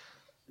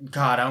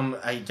 God,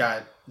 I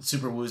got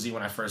super woozy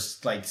when I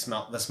first like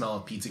smelled the smell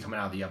of pizza coming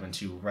out of the oven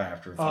too, right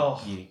after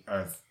eating.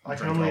 I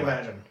can only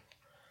imagine.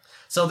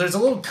 So there's a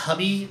little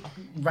cubby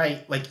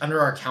right like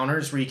under our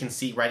counters where you can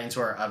see right into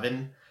our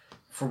oven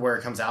for where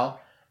it comes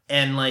out,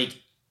 and like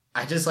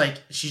I just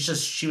like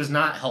she was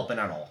not helping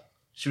at all.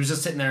 She was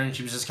just sitting there and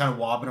she was just kind of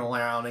wobbling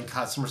around, and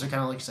customers are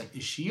kind of like, she's like,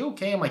 is she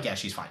okay? I'm like, yeah,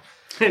 she's fine.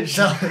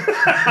 So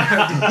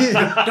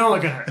Don't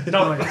look at her.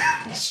 Don't look at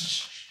her.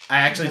 I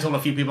actually told a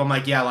few people, I'm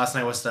like, yeah, last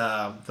night was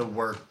the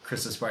work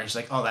Christmas party. She's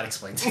like, oh, that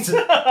explains it.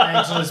 I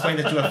actually explained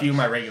it to a few of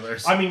my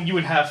regulars. I mean, you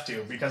would have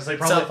to, because they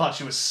probably thought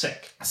she was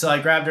sick. So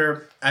I grabbed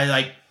her, I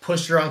like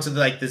pushed her onto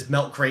this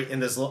milk crate in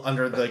this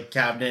under the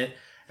cabinet,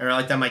 and we're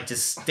like, I'm like,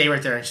 just stay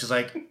right there. And she's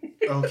like,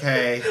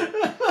 okay.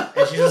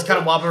 And she's just kind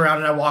of wobbling around,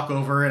 and I walk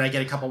over and I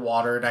get a cup of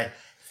water and I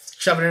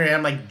shove it in her hand.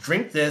 I'm like,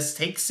 drink this,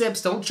 take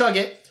sips, don't chug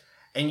it.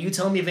 And you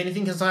tell me if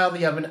anything comes out of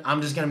the oven,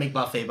 I'm just going to make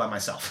buffet by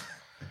myself.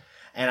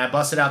 And I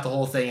busted out the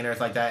whole thing and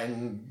everything like that,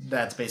 and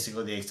that's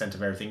basically the extent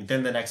of everything.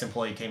 Then the next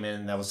employee came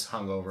in that was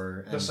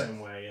hungover. The same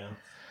way, yeah.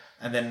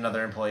 And then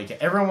another employee came.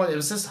 It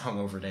was just a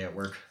hungover day at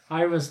work.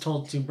 I was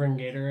told to bring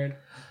Gatorade.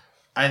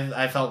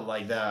 I felt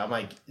like that. I'm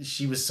like,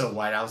 she was so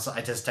white. I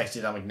just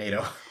texted, I'm like,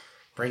 NATO,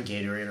 bring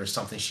Gatorade or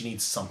something. She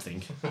needs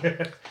something.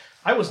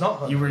 I was not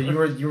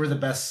hungover. You were the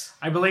best.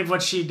 I believe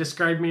what she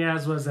described me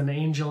as was an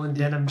angel in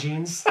denim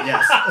jeans.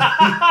 Yes.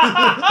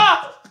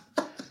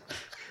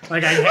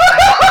 Like I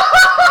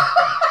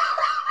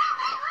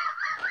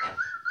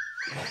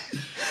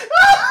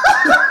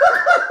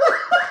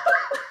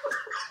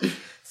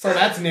So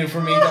that's new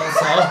for me,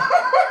 also.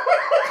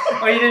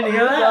 Oh, you didn't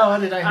hear that? No, how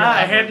did I hear that?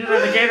 I handed her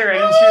the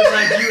Gatorade and she was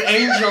like, you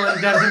angel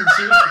in denim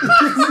jeans.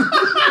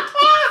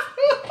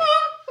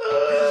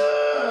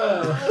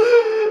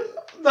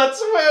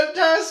 That's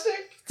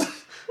fantastic.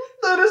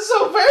 That is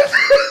so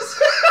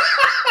fantastic.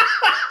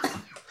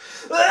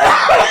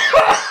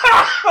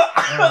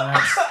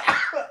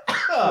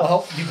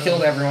 Well, you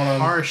killed everyone on...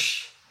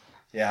 Harsh.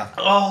 Yeah.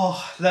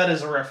 Oh, that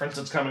is a reference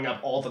that's coming up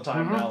all the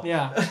time now.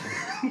 Yeah.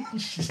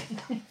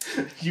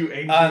 You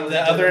angel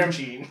the other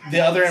gene.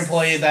 The other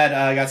employee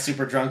that got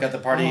super drunk at the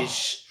party,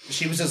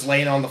 she was just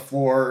laying on the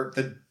floor.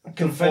 The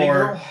Confetti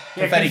girl?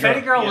 Yeah,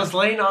 Confetti Girl yeah. was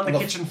laying on the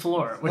kitchen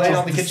floor, which laying is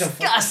on the kitchen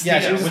floor. disgusting. Yeah,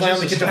 she was which laying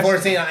is on the kitchen floor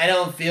saying, I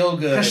don't feel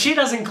good. Because she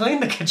doesn't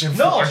clean the kitchen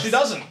floor. No, she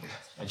doesn't.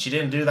 And she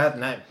didn't do that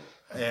night.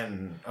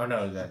 And, oh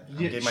no, I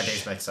gave my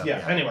days mixed up.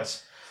 Yeah,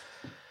 anyways.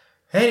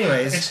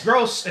 Anyways, It's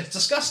gross. It's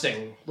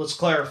disgusting. Let's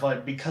clarify,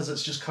 because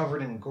it's just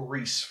covered in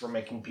grease from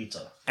making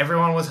pizza.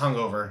 everyone was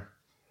hungover.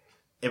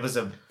 It was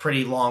a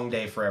pretty long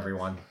day for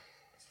everyone.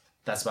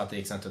 That's about the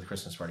extent of the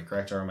Christmas party,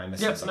 correct? Or am I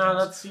missing Yep, something? no,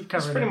 else? you've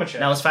That's covered pretty it. much it.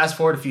 Now let's fast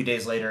forward a few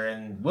days later,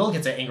 and Will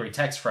gets an angry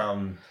text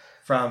from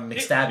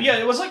McStabby. Yeah,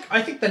 it was like,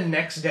 I think the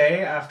next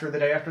day after the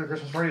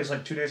Christmas party. It was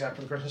like 2 days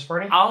after the Christmas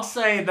party. I'll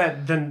say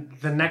that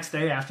the next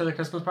day after the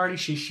Christmas party,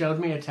 she showed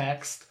me a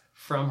text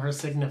from her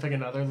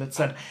significant other that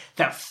said,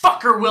 that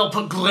fucker will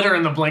put glitter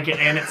in the blanket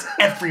and it's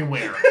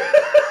everywhere.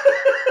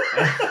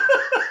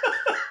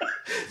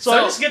 So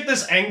I just get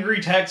this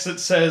angry text that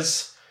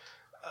says,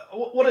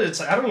 what did it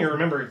say? I don't even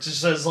remember. It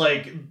just says,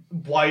 like,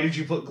 why did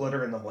you put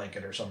glitter in the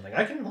blanket or something?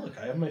 I can look.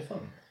 I have my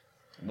phone.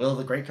 Will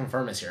the Great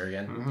Confirm is here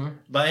again. Mm-hmm.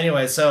 But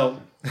anyway,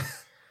 so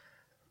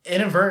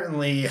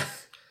inadvertently,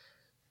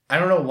 I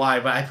don't know why,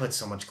 but I put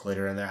so much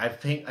glitter in there. I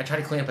try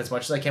to clean up as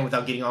much as I can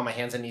without getting on my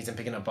hands and knees and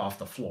picking up off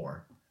the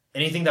floor.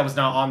 Anything that was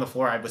not on the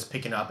floor, I was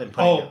picking up and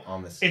putting it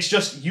on this. It's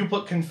just, you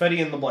put confetti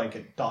in the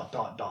blanket, ...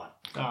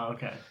 Oh,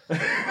 okay.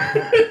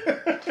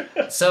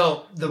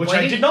 So Which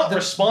I did not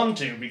respond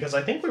to, because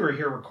I think we were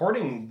here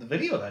recording the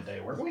video that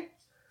day, weren't we?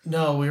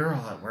 No, we were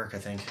all at work, I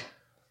think.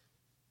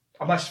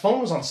 My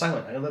phone was on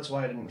silent. I know that's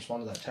why I didn't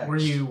respond to that text. Were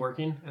you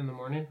working in the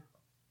morning?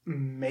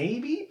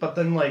 Maybe, but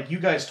then, like, you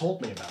guys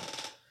told me about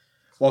it.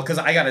 Well, because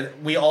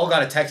we all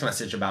got a text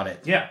message about it.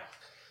 Yeah.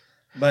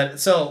 But,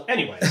 so...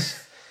 Anyways.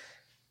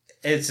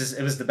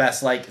 It was the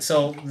best. Like,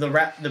 so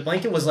the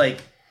blanket was,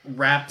 like,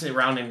 wrapped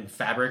around in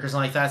fabric or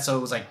something like that, so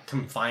it was, like,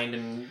 confined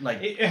and,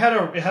 like... It had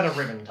a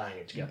ribbon tying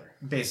it together.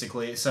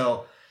 Basically.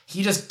 So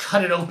he just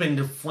cut it open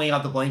to fling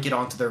out the blanket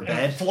onto their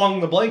bed. And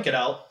flung the blanket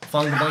out.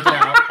 Flung the blanket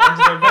out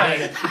onto their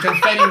bed.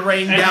 Confetti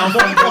rained down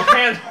from multiple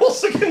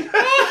handfuls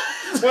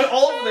went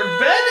all over their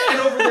bed and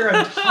over their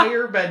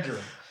entire bedroom.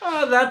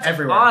 Oh, that's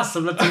everywhere.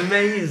 Awesome. That's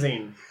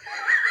amazing.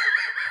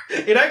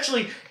 It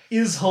actually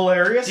is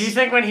hilarious. Do you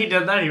think when he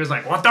did that, he was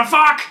like, what the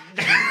fuck?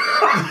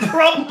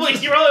 Probably.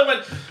 He probably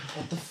went,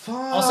 what the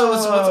fuck? Also,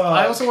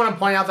 I also want to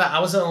point out that I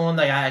was the only one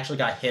that actually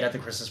got hit at the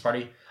Christmas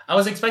party. I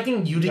was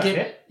expecting you to got get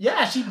hit?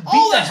 Yeah, she beat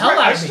Oh, the that's hell right.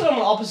 out I of me. stood on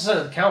the opposite side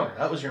of the counter.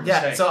 That was your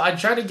mistake. Yeah, so I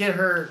tried to get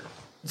her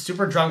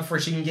super drunk for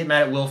she can get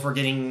mad at Will for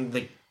getting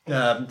the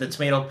the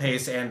tomato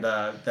paste and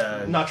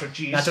the Nacho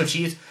cheese. nacho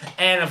cheese.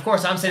 And of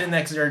course, I'm sitting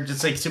next to her,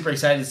 just like super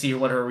excited to see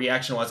what her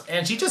reaction was.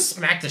 And she just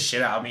smacked the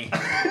shit out of me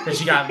because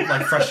she got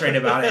like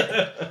frustrated about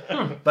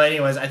it. But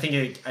anyways, I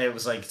think it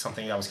was like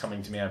something that was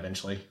coming to me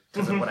eventually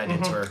because of what I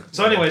did to her.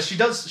 So anyways,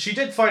 she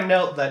did find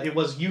out that it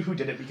was you who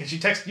did it because she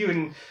texted you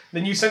and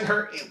then you sent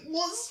her, it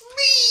was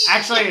me!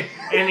 Actually,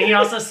 and he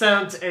also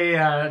sent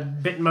a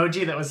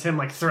Bitmoji that was him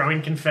like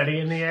throwing confetti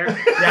in the air.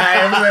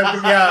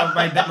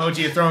 My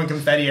Bitmoji throwing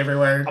confetti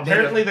everywhere.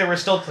 Apparently they were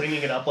still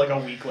cleaning it up like a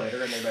week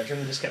later in their bedroom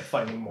and just kept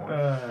finding more.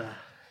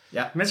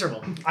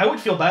 Miserable. I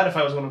would feel bad if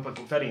I was going to put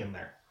confetti in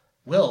there.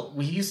 Will,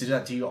 we used to do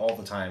that to you all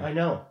the time. I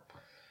know.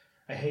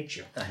 I hate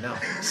you. I know.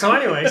 So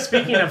anyway,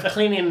 speaking of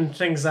cleaning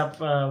things up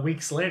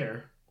weeks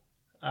later,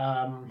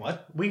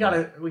 what? We got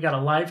a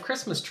live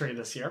Christmas tree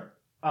this year.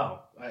 Oh,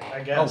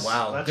 I guess. Oh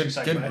wow, That's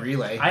good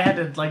relay. I had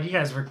to you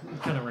guys were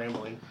kind of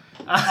rambling.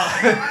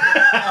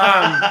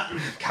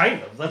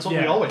 Kind of. That's what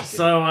we always do.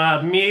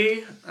 So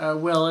me,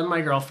 Will, and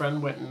my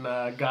girlfriend went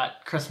and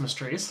got Christmas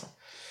trees.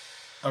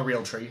 A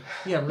real tree.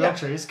 Yeah, real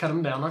trees. Cut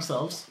them down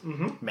ourselves.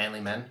 Mm-hmm.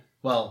 Manly men.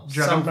 Well,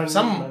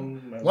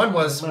 One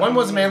was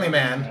a manly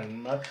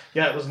man.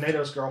 Yeah, it was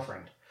NATO's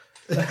girlfriend.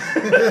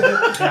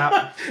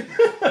 Yeah.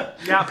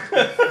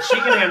 She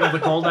can handle the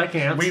cold. I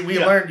can't. We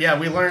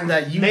learned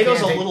that you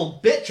NATO's a little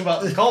bitch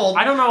about the cold.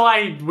 I don't know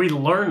why we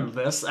learned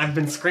this. I've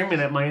been screaming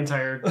it my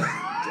entire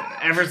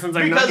ever since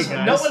I've known you because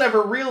guys. no one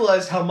ever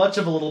realized how much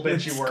of a little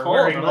bitch you were, cold.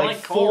 wearing I like like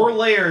 4 cold.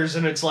 layers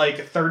and it's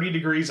like 30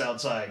 degrees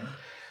outside,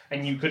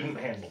 and you couldn't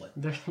handle it.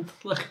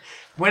 Look,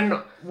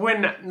 when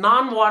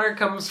non-water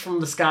comes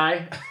from the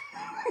sky,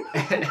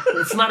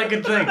 it's not a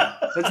good thing.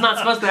 It's not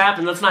supposed to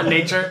happen. That's not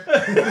nature.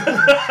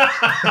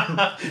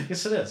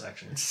 Yes, it is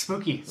actually. It's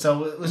spooky.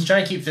 So let's try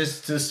and keep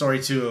this to the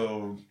story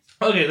too.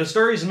 Okay, the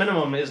story's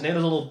minimum is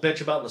NATO's a little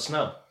bitch about the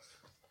snow.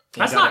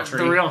 That's not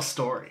the real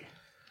story.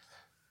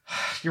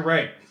 You're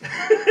right.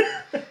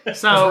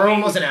 So we're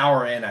almost an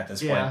hour in at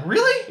this Yeah. point.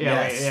 Really?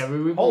 Yeah,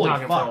 we've been Holy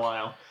talking fuck. for a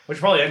while. Which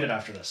probably ended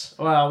after this.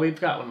 Well, we've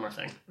got one more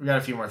thing. We got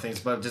a few more things,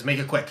 but just make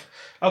it quick.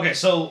 Okay,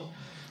 so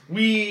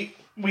we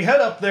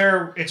head up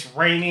there. It's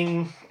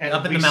raining and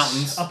Up in the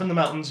mountains. Up in the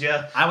mountains,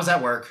 yeah. I was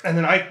at work. And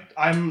then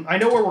I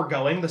know where we're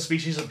going. The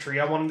species of tree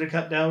I wanted to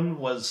cut down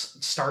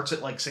starts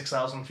at like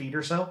 6,000 feet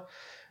or so,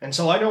 and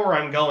so I know where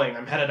I'm going.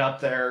 I'm headed up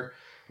there.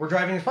 We're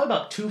driving. There's probably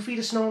about 2 feet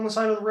of snow on the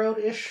side of the road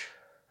ish,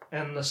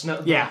 and the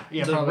snow. Yeah,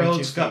 The probably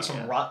road's 2 got feet,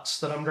 some ruts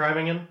that I'm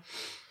driving in,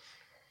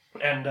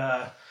 and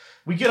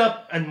we get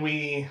up and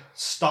we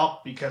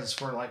stop because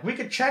we're like we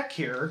could check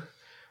here.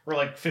 We're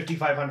like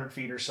 5,500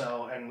 feet or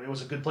so, and it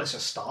was a good place to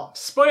stop.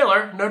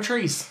 Spoiler: no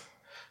trees.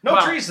 No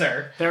Well, trees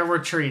there. There were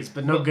trees,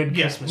 but no good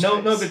Christmas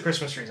trees. No good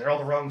Christmas trees. They're all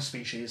the wrong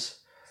species.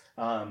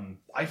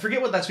 I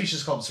forget what that species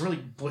is called. It's really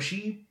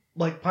bushy,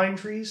 like pine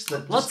trees.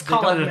 Let's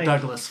call it a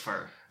Douglas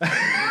fir.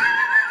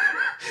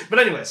 But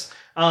anyways,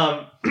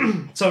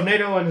 so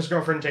NATO and his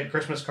girlfriend take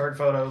Christmas card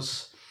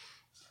photos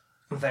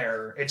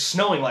there. It's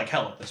snowing like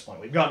hell at this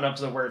point. We've gotten up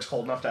to where it's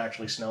cold enough to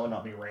actually snow and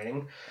not be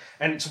raining.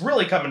 And it's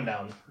really coming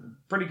down.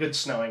 Pretty good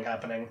snowing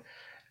happening.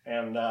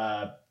 And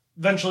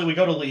eventually we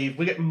go to leave.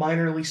 We get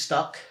minorly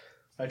stuck.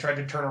 I tried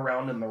to turn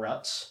around in the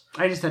ruts.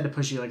 I just had to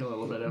push you like a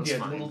little bit. It was Yeah, a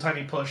fine. little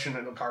tiny push and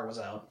then the car was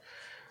out.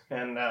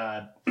 And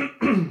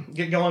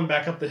get going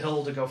back up the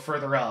hill to go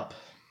further up.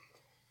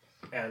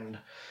 And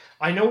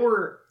I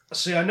know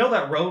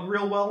that road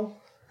real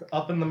well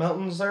up in the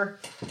mountains there.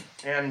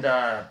 And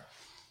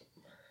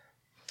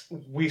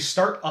we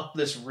start up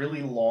this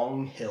really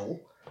long hill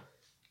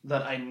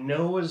that I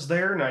know is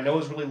there, and I know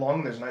is really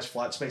long. There's a nice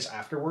flat space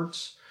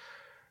afterwards.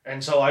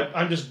 And so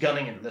I'm just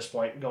gunning it at this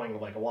point, going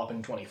like a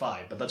whopping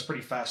 25, but that's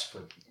pretty fast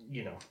for,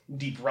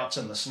 deep ruts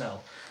in the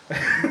snow.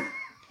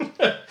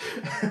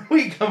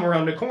 We come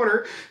around the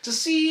corner to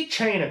see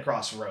chain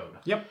across the road.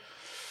 Yep.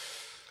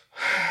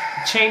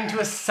 Chained to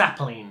a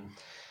sapling.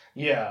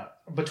 Yeah,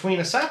 between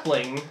a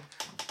sapling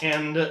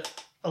and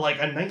like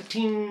a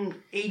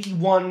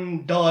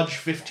 1981 Dodge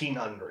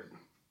 1500.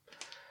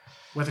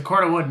 With a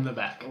cord of wood in the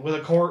back. With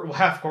a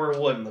half cord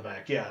of wood in the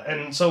back, yeah.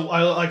 And so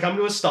I come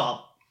to a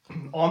stop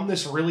on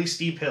this really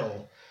steep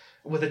hill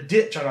with a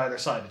ditch on either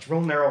side. It's a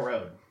real narrow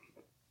road.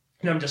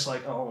 And I'm just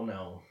like, oh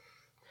no,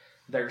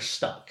 they're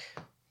stuck.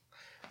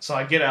 So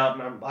I get out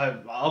and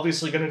I'm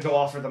obviously going to go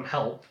offer them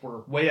help.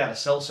 We're way out of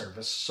cell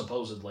service,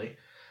 supposedly.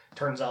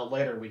 Turns out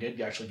later we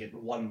did actually get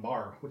 1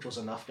 bar, which was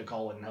enough to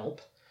call in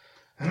help.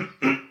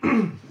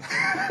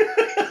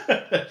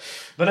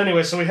 But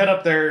anyway, so we head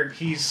up there.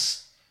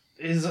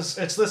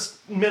 It's this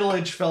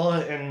middle-aged fella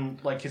and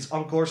like his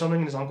uncle or something,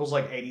 and his uncle's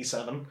like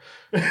 87.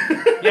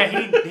 Yeah,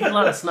 he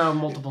let us know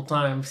multiple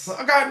times.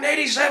 I got an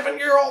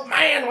 87-year-old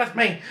man with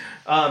me.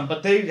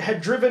 But they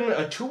had driven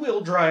a 2-wheel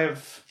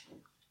drive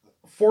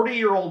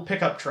 40-year-old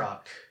pickup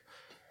truck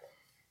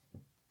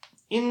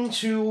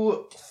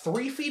into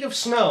 3 feet of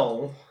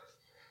snow,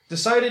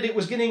 decided it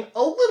was getting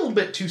a little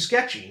bit too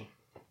sketchy,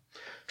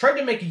 tried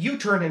to make a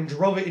U-turn and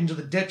drove it into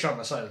the ditch on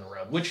the side of the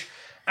road, which,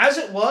 as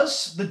it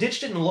was, the ditch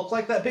didn't look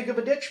like that big of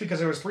a ditch because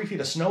there was 3 feet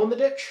of snow in the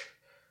ditch.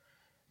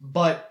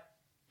 but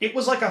it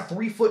was like a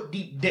 3-foot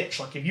deep ditch.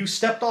 Like if you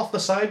stepped off the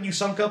side, you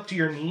sunk up to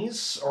your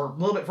knees, or a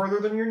little bit further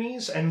than your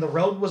knees, and the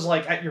road was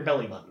like at your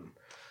belly button.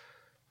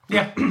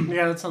 Yeah,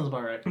 yeah, that sounds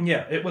about right.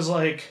 Yeah, it was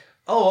like,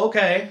 oh,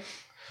 okay.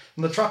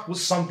 And the truck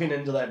was sunken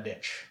into that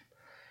ditch.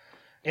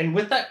 And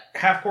with that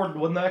half-cord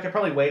wooden deck, it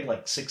probably weighed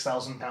like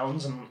 6,000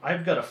 pounds, and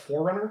I've got a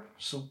 4Runner,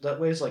 so that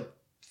weighs like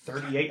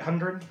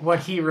 3,800. What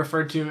he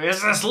referred to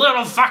is this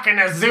little fucking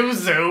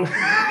Isuzu.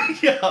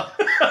 Yeah.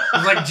 I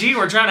was like, gee,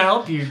 we're trying to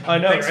help you. I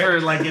know, Thanks right?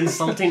 for, like,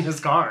 insulting his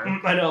car.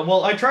 I know.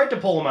 Well, I tried to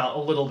pull him out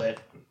a little bit.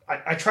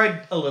 I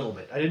tried a little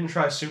bit. I didn't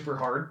try super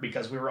hard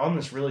because we were on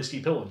this really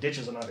steep hill with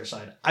ditches on either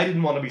side. I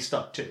didn't want to be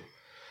stuck, too.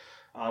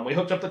 We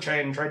hooked up the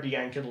chain, tried to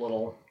yank it a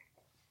little.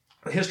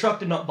 His truck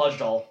did not budge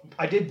at all.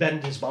 I did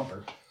bend his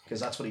bumper, because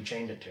that's what he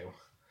chained it to.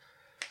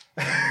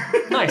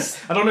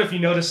 Nice. I don't know if you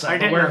noticed that, I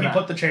but didn't where know he that.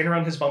 put the chain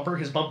around his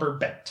bumper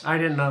bent. I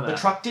didn't know that. The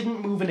truck didn't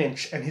move an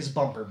inch, and his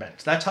bumper bent.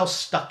 That's how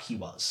stuck he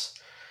was.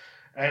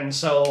 And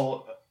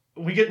so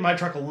we get my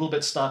truck a little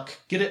bit stuck,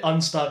 get it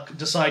unstuck,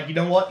 decide, you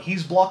know what,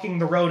 he's blocking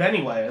the road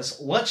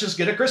anyways. Let's just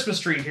get a Christmas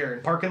tree here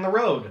and park in the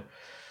road.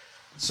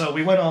 So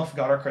we went off,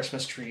 got our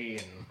Christmas tree,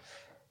 and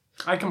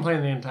I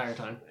complained the entire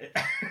time.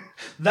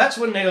 that's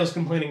when Nao's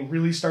complaining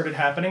really started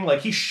happening.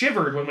 Like, he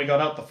shivered when we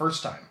got out the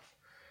first time.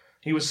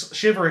 He was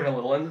shivering a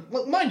little, and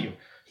mind you,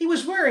 he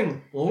was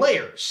wearing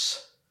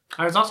layers.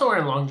 I was also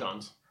wearing long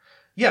johns.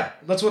 Yeah,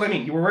 that's what I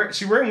mean.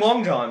 So you're wearing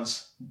long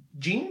johns,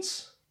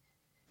 jeans,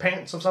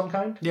 pants of some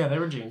kind. Yeah, they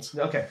were jeans.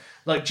 Okay,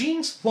 like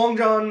jeans, long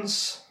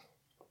johns.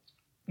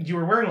 You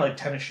were wearing like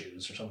tennis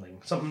shoes or something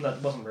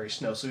that wasn't very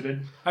snow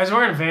suited. I was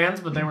wearing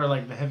Vans, but they were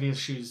like the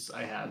heaviest shoes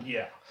I had.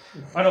 Yeah,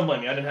 I don't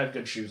blame you. I didn't have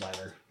good shoes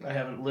either. I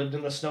haven't lived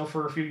in the snow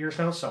for a few years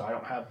now, so I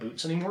don't have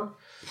boots anymore.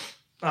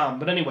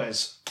 But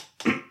anyways,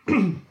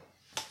 and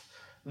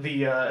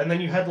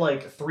then you had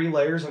like 3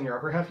 layers on your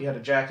upper half. You had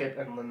a jacket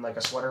and then like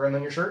a sweater and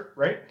then your shirt,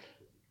 right?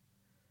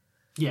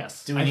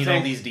 Yes. Do we need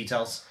all these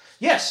details?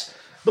 Yes.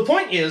 The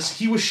point is,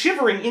 he was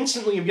shivering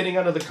instantly of getting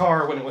out of the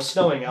car when it was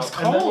snowing out.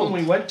 And then when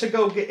we went to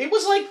go get... It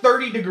was like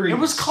 30 degrees. It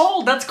was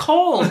cold. That's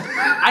cold.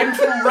 I'm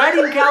from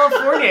Redding,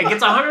 California. It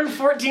gets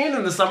 114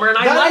 in the summer, and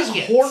I like it.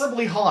 That is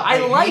horribly hot. I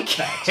like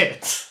hate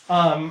it.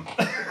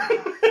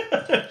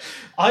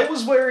 I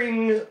was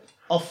wearing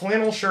a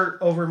flannel shirt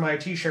over my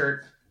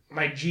t-shirt,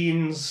 my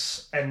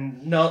jeans,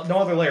 and no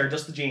other layer,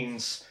 just the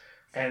jeans,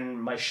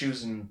 and my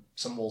shoes and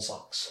some wool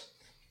socks.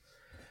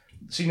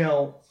 See,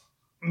 now,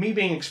 me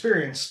being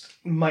experienced,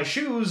 my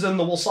shoes and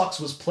the wool socks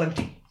was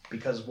plenty,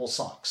 because wool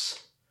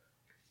socks.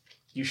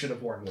 You should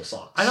have worn wool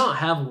socks. I don't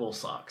have wool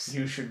socks.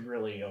 You should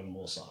really own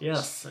wool socks.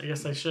 Yes, I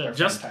guess I should. They're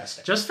Just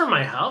fantastic. just for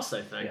my house,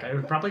 I think. Yeah. I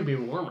would probably be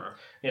warmer.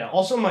 Yeah,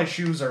 also my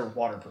shoes are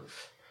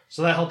waterproof.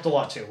 So that helped a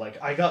lot too.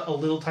 Like, I got a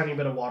little tiny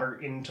bit of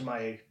water into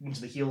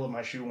the heel of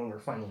my shoe when we were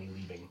finally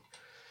leaving.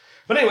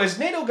 But anyways,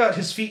 Nato got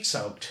his feet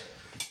soaked.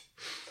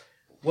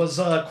 Was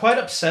quite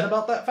upset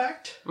about that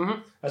fact.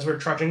 Mm-hmm. As we're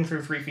trudging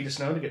through 3 feet of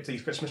snow to get to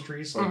these Christmas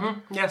trees. Like,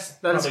 Mm-hmm. Yes,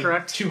 that is probably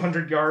correct.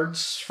 200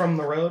 yards from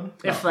the road.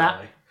 If Not that.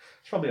 really.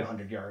 It's probably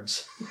 100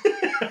 yards.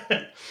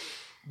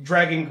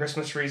 Dragging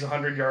Christmas trees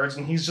 100 yards,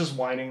 and he's just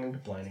whining and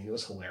complaining. It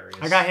was hilarious.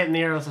 I got hit in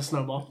the air with a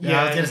snowball.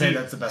 Yeah, I was gonna say he-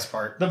 that's the best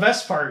part. The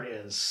best part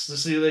is,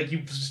 see, like,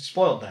 you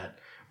spoiled that.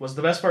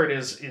 The best part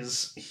is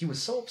he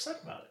was so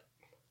upset about it.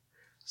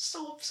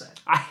 So upset.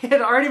 I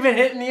had already been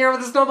hit in the air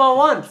with a snowball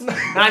once. And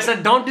I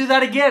said, don't do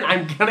that again.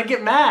 I'm gonna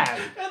get mad.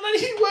 And then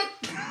he went.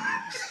 He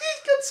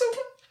got so.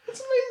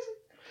 It's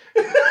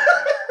amazing.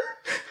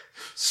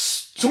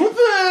 Stop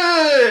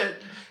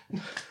it!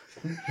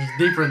 It's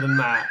deeper than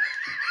that.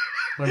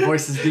 My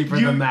voice is deeper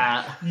than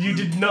that. You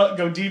did not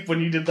go deep when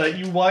you did that.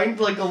 You whined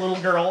like a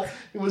little girl.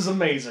 It was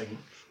amazing.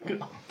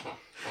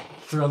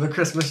 Throw the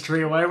Christmas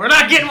tree away. We're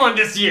not getting one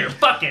this year.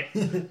 Fuck it.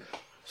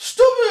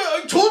 Stop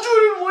it! I told you I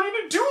didn't want you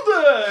to do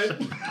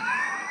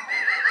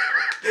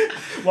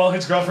that! While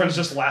his girlfriend's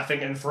just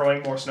laughing and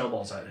throwing more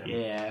snowballs at him.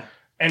 Yeah.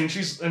 And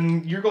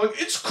you're going,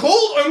 it's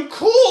cold, I'm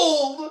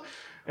cold!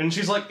 And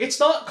she's like, it's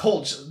not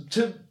cold.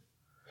 To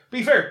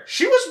be fair,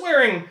 she was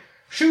wearing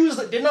shoes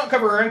that did not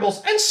cover her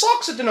ankles and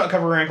socks that did not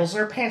cover her ankles and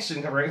her pants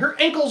didn't cover her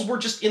ankles were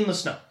just in the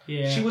snow.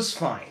 Yeah. She was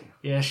fine.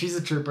 Yeah, she's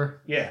a trooper.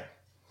 Yeah.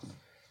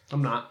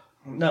 I'm not.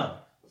 No.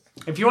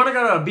 If you want to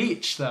go to a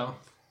beach, though,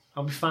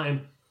 I'll be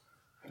fine.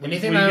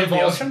 Anything Will you that get in the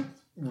involves ocean?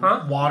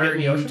 Huh? water, Get in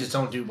the you ocean? just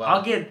don't do well.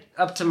 I'll get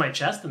up to my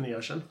chest in the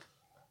ocean.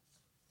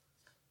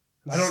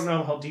 I don't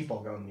know how deep I'll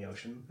go in the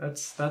ocean.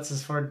 That's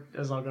as far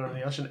as I'll go in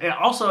the ocean. And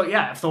also,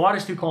 yeah, if the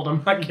water's too cold,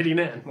 I'm not getting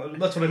in. Well,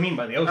 that's what I mean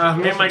by the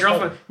ocean. Me and my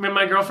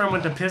Ocean's girlfriend,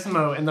 went to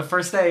Pismo, and the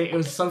first day it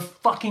was so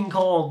fucking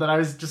cold that I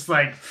was just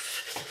like,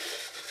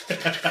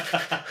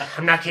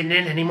 I'm not getting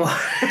in anymore.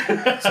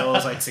 So it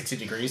was like 60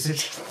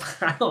 degrees.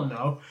 I don't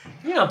know.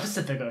 You know,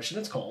 Pacific Ocean,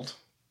 it's cold.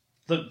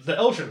 The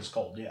ocean's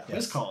cold, yeah.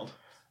 It's cold.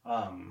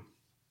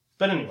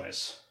 But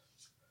anyways.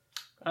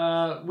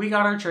 We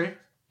got our tree.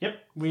 Yep.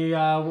 We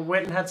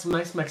went and had some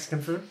nice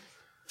Mexican food.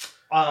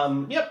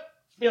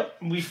 Yep.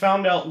 We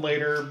found out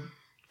later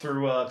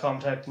through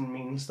contact and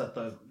means that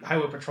the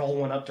highway patrol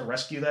went up to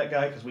rescue that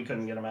guy because we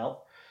couldn't get him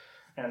out.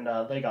 and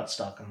they got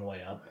stuck on the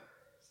way up.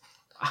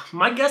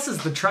 My guess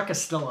is the truck is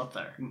still up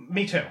there.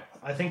 Me too.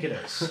 I think it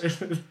is.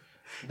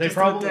 The Just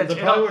Probably a ditch.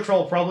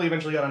 Patrol probably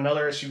eventually got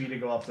another SUV to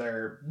go up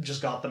there,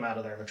 just got them out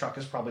of there. The truck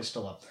is probably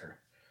still up there,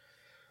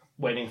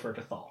 waiting for it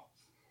to thaw.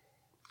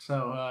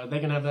 So they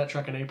can have that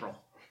truck in April.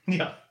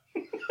 Yeah.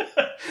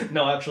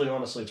 No, actually,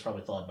 honestly, it's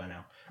probably thawed by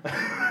now.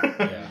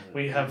 Yeah.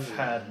 We have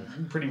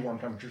had pretty warm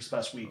temperatures the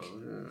past week.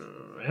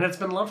 And it's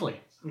been lovely.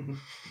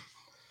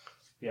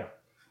 Yeah,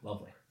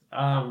 lovely.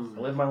 I I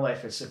live my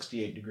life at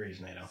 68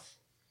 degrees, NATO.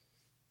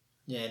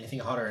 Yeah, anything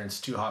hotter and it's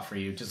too hot for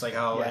you. Just like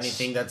how Yes.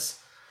 anything that's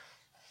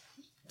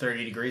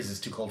 30 degrees is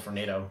too cold for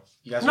NATO.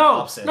 You guys are No,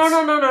 opposites.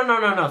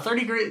 no.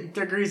 30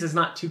 degrees is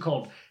not too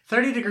cold.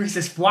 30 degrees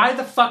is why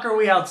the fuck are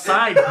we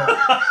outside?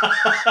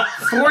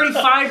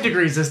 45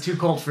 degrees is too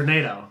cold for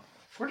NATO.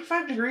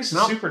 45 degrees is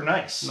Nope. super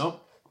nice.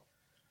 Nope.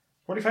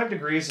 45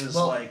 degrees is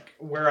like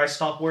where I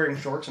stop wearing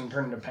shorts and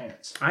turn into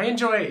pants. I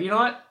enjoy it. You know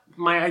what?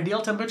 My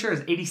ideal temperature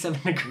is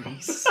 87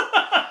 degrees.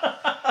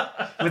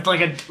 With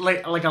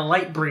like a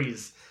light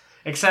breeze.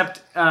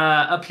 Except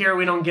up here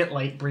we don't get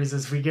light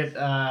breezes. We get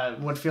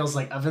what feels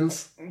like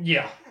ovens.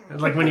 Yeah.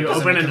 Like when you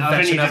Because of open a an oven,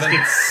 you convection just oven.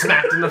 get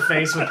smacked in the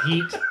face with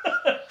heat.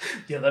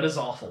 Yeah, that is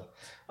awful.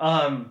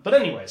 But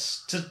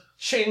anyways, to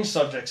change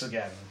subjects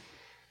again,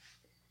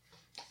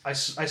 I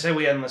say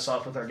we end this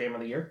off with our game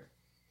of the year.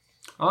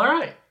 All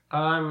right.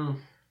 A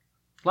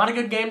lot of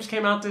good games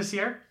came out this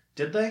year.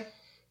 Did they?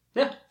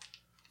 Yeah.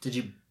 Did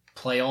you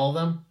play all of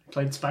them?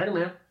 Played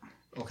Spider-Man.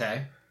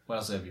 Okay. What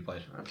else have you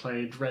played? I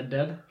played Red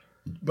Dead.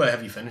 But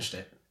have you finished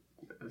it?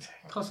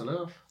 Close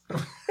enough.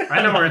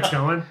 I know where it's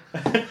going.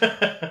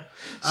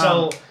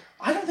 So,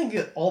 I don't think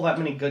that all that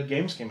many good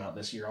games came out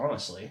this year,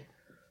 honestly.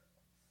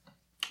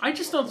 I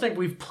just don't think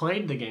we've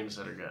played the games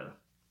that are good.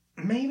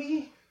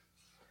 Maybe?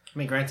 I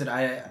mean, granted,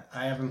 I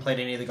haven't played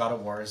any of the God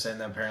of Wars, and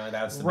apparently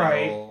that's the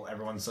Right. big ol'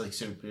 everyone's like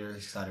super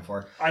excited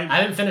for. I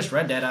haven't finished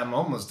Red Dead. I'm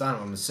almost done.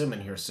 I'm assuming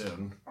here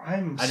soon.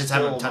 I just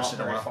still haven't touched not it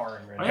in a very while. far Far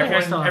in Red I Dead. think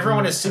I still haven't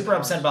Everyone is touched super it.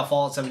 upset about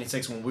Fallout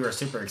 76 when we were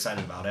super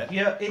excited about it.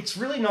 Yeah, it's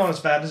really not as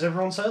bad as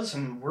everyone says,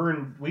 and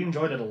we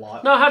enjoyed it a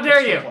lot. No, how dare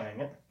We're still you. Playing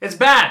it. It's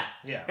bad.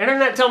 Yeah,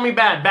 Internet tell me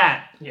bad.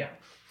 yeah.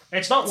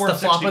 It's not It's worth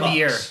the flop of the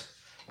year.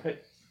 $60.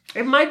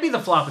 It might be the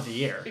flop of the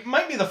year. It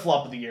might be the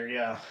flop of the year.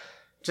 Yeah.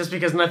 Just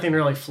because nothing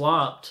really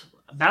flopped.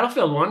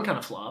 Battlefield 1 kind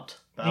of flopped.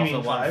 You mean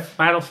Battlefield 1. 5?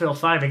 Battlefield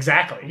 5,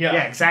 exactly. Yeah.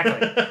 Yeah, exactly.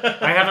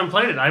 I haven't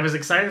played it. I was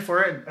excited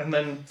for it. And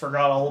then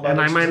forgot all about And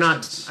its I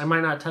existence.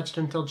 might not touch it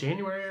until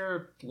January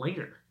or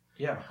later.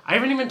 Yeah. I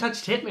haven't even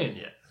touched Hitman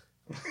yet.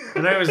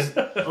 And I was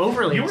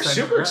overly You were excited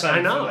super for that. excited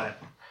I know. for that.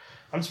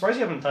 I'm surprised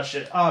you haven't touched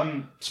it.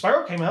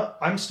 Spyro came out.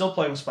 I'm still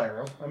playing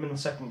Spyro. I'm in the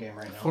second game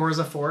right now.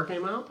 Forza 4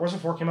 came out. Forza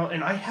 4 came out,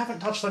 and I haven't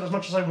touched that as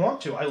much as I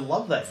want to. I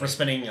love that For game.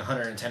 spending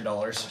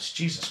 $110.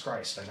 Jesus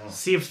Christ, I know.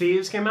 Sea of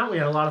Thieves came out. We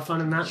had a lot of fun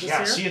in that this Yeah,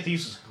 year. Sea of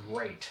Thieves is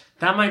great.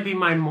 That might be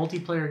my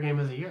multiplayer game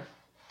of the year.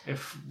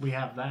 If we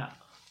have that.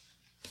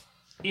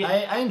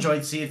 I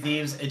enjoyed Sea of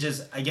Thieves. It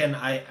just, again,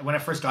 when I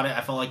first got it, I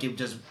felt like it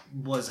just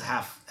was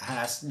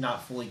half-assed,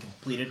 not fully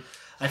completed.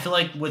 I feel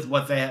like with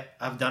what they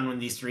have done with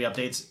these 3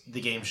 updates,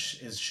 the game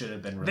should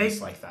have been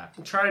released like that.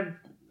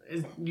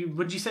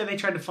 Would you say they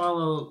tried to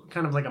follow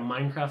kind of like a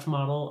Minecraft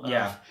model?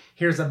 Yeah.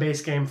 Here's a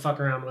base game, fuck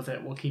around with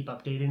it, we'll keep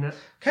updating it.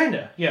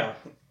 Kinda, yeah.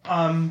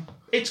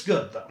 It's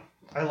good, though.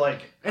 I like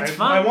it. It's I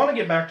fun. want to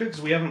get back to it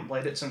because we haven't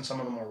played it since some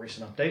of the more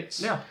recent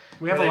updates. Yeah,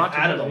 we have Where a lot they've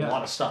to added do, a yeah.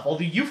 lot of stuff.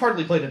 Although you've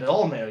hardly played it at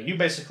all, Neo. You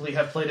basically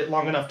have played it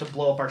long enough to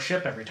blow up our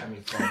ship every time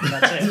you play.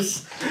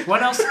 That's it.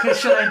 What else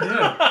should I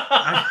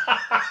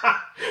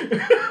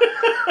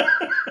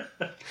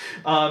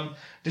do?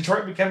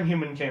 Detroit Become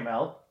Human came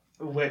out,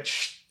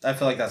 which I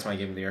feel like that's my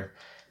game of the year.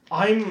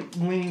 I'm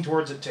leaning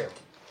towards it too.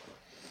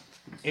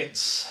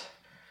 It's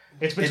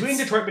between It's-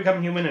 Detroit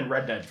Become Human and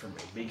Red Dead for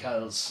me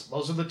because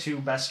those are the 2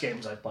 best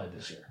games I've played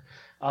this year.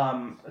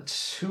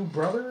 2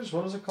 Brothers,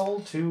 what is it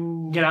called?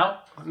 Get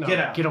out? No, Get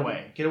Out. Get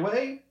away. Get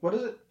Away? What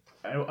is it?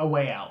 A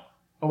way out.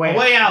 A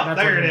Way Out, That's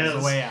there what it A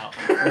is. way out.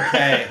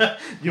 Okay.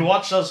 You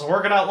watched us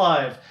work it out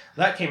live.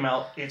 That came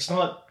out. It's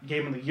not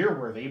Game of the Year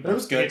worthy, but it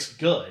was good. It's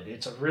good.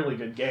 It's a really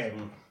good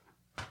game.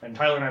 And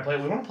Tyler and I play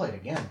it. We want to play it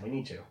again. We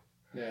need to.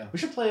 Yeah. We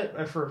should play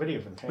it for a video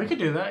for the channel. We could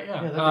do that, yeah.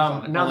 Yeah, that'd be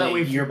fun. Now that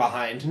Only we've you're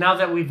behind. Now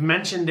that we've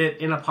mentioned it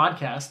in a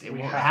podcast, it We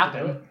won't have to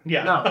do happen. it?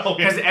 Yeah. No,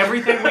 Okay. because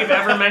everything we've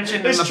ever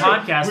mentioned in It's the true.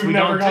 podcast, We've we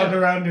never don't gotten do.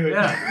 around to it.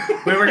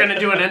 Yeah, we were going to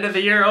do an end of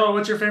the year. Oh,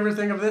 what's your favorite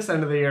thing of this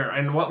end of the year?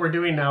 And what we're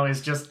doing now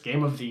is just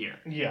game of the year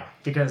Yeah.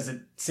 because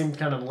it seemed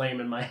kind of lame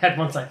in my head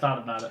once I thought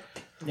about it.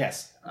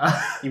 Yes.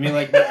 You mean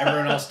like what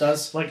everyone else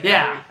does? Like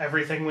Yeah.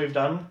 everything we've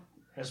done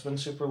has been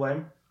super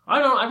lame.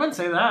 I wouldn't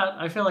say that.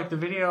 I feel like the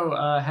video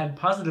had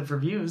positive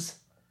reviews.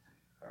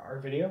 Our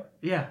video?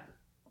 Yeah,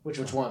 Which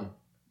one?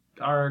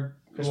 our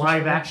Christmas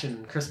live video?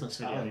 action Christmas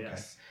video. Oh, okay.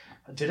 Yes.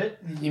 Did it?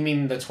 You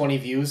mean the 20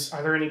 views?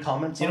 Are there any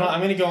comments You on know, it?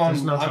 I'm gonna go on.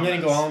 There's no I'm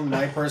gonna go comments. on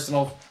my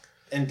personal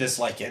and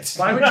dislike it.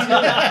 Why would you do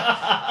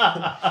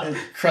that? And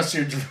crush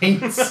your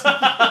dreams. Does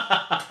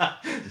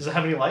it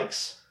have any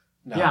likes?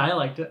 No. Yeah, I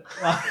liked it.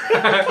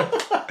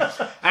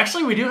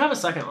 Actually, we do have a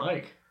second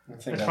like. I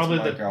think It's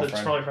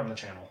probably from the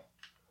channel.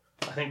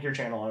 I think your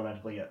channel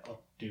automatically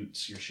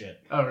updates your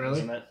shit. Oh, really?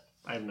 Isn't it?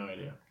 I have no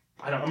idea.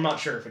 I'm not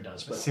sure if it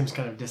does, It but seems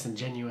kind of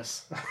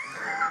disingenuous.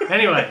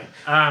 Anyway,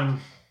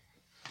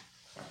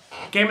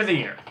 game of the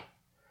year.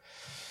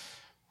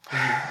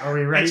 Are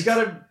we ready?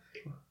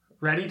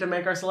 Ready to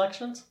make our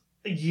selections?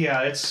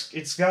 Yeah,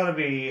 it's gotta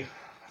be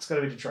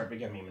Detroit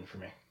Become Human for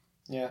me.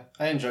 Yeah,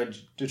 I enjoyed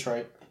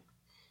Detroit.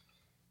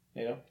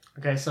 You know?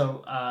 Okay,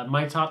 so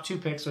my top 2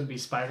 picks would be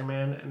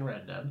Spider-Man and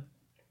Red Dead.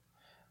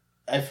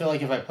 I feel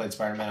like if I played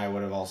Spider-Man, I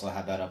would have also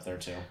had that up there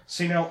too.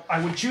 See, now,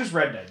 I would choose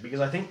Red Dead because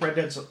I think Red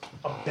Dead's a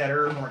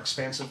better, more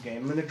expansive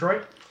game than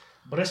Detroit.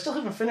 But I still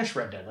haven't finished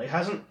Red Dead.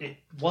 It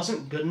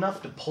wasn't good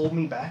enough to pull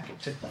me back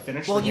to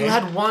finish the game. Well, you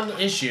had one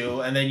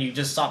issue, and then you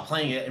just stopped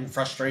playing it in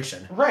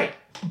frustration. Right.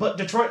 But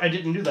Detroit, I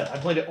didn't do that. I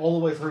played it all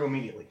the way through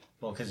immediately.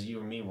 Well, because you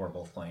and me were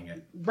both playing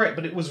it. Right,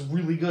 but it was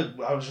really good.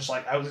 I was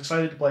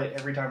excited to play it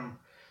every time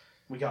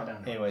we got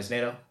down there. Anyways,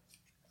 NATO?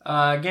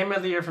 Game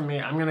of the year for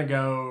me, I'm going to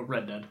go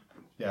Red Dead.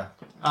 Yeah.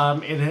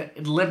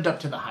 It lived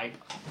up to the hype.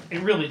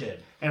 It really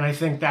did. And I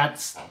think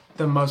that's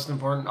the most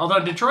important.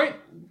 Although Detroit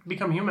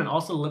Become Human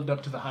also lived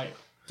up to the hype.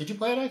 Did you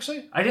play it,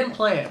 actually? I didn't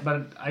play it,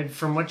 but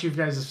from what you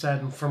guys have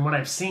said and from what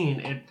I've seen,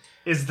 it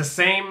is the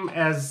same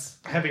as...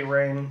 Heavy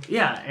Rain.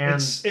 Yeah, and...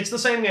 It's the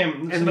same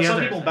game. And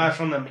some people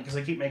bash on them because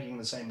they keep making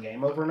the same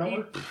game over and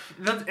over.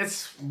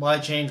 It's... Why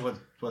change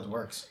what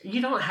works?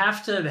 You don't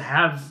have to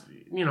have...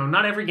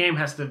 not every game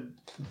has to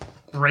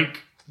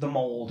break... the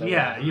mold.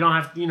 Yeah, you don't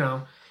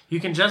have... You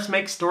can just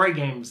make story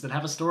games that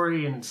have a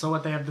story, and so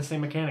what, they have the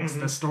same mechanics.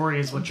 Mm-hmm. The story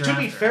is what you're after.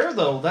 To be fair,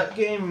 though, that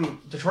game,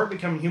 Detroit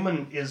Become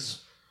Human,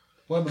 is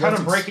kind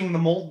of breaking the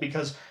mold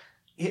because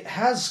it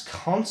has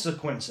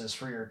consequences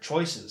for your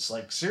choices.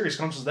 Like, serious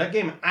consequences. That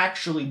game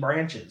actually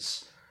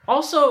branches.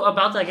 Also,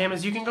 about that game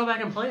is you can go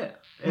back and play it.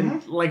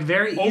 And,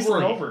 very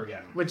easily. Over and over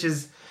again. Which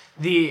is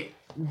the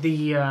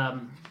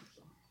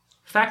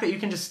fact that you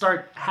can just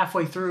start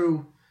halfway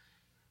through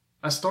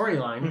a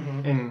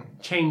storyline and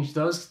change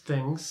those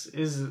things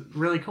is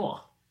really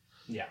cool.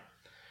 Yeah.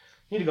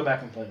 Need to go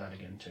back and play that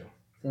again, too.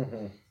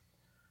 Mm-hmm.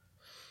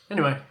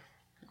 Anyway,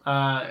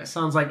 it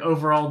sounds like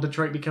overall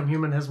Detroit Become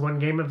Human has won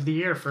Game of the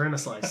Year for In a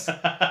Slice.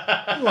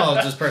 Well,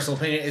 just personal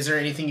opinion. Is there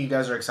anything you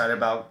guys are excited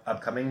about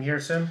upcoming here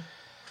soon?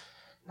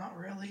 Not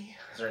really.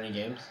 Is there any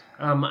games?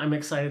 I'm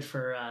excited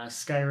for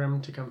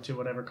Skyrim to come to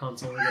whatever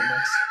console we get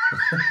next.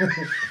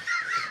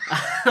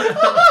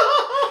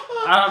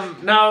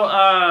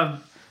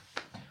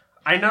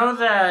 I know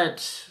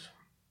that...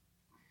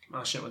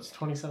 Oh shit, what's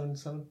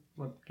 2077?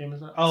 What game is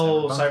that?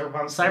 Oh,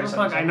 Cyberpunk.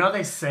 Cyberpunk, I know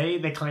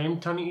they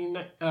claim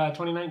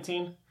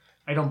 2019.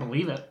 I don't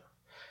believe it.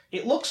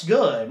 It looks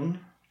good.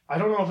 I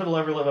don't know if it'll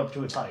ever live up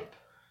to its hype.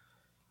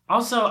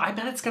 Also, I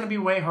bet it's going to be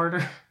way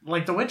harder.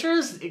 Like, The Witcher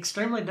is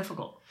extremely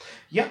difficult.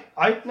 Yeah,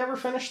 I never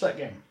finished that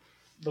game.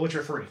 The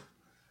Witcher 3.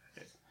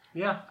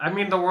 Yeah, I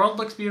mean, the world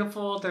looks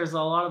beautiful. There's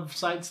a lot of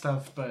side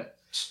stuff, but...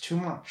 It's too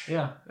much.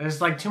 Yeah, there's,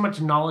 too much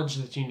knowledge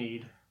that you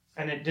need.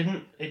 And it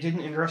didn't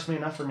interest me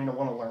enough for me to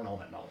want to learn all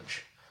that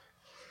knowledge.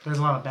 There's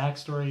a lot of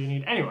backstory you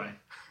need. Anyway.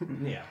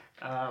 Yeah.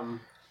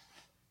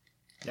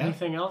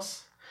 Anything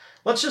else?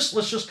 Let's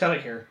just cut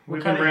it here.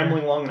 We've been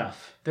rambling long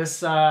enough.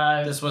 This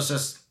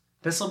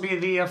will be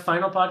the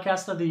final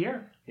podcast of the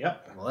year.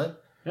 Yep.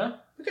 What? Yeah.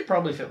 We could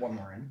probably fit one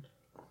more in.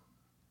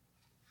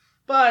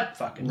 But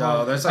fucking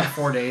no, there's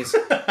 4 days.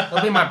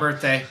 It'll be my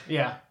birthday.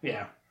 Yeah.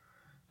 Yeah.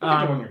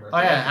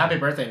 Happy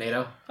birthday,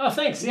 NATO. Oh,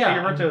 thanks. Yeah,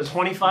 your birthday was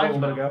 25 a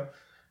little bit ago.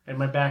 And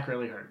my back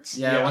really hurts.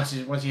 Yeah. Once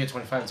you get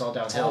 25, it's all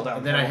downhill.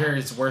 And then I hear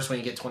it's worse when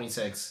you get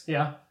 26.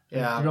 Yeah.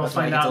 Yeah. You're going to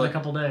find out in a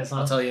couple days, huh?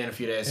 I'll tell you in a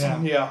few days.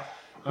 Yeah.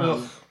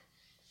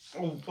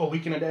 A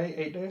week and a day?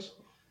 8 days?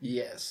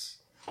 Yes.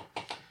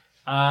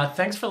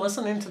 Thanks for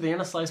listening to the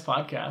In a Slice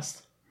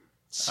podcast.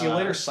 See you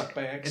later,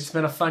 suckbags. It's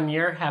been a fun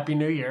year. Happy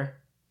New Year.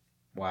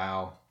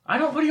 Wow.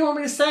 What do you want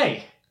me to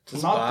say?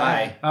 Just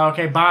bye.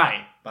 Okay,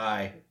 bye.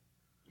 Bye.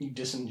 You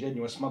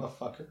disingenuous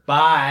motherfucker.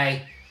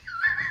 Bye.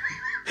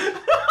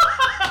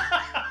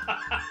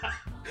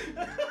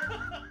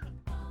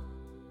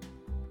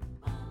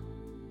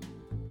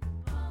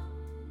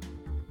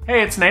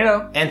 Hey, it's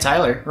NATO. And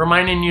Tyler.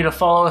 Reminding you to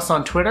follow us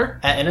on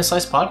Twitter at In a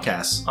Slice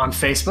Podcast. On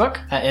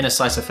Facebook at In a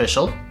Slice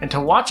Official. And to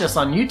watch us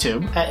on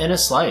YouTube at In a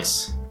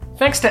Slice.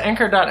 Thanks to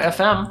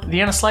Anchor.fm,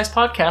 the In a Slice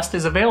podcast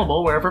is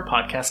available wherever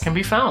podcasts can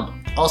be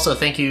found. Also,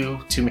 thank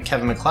you to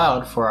Kevin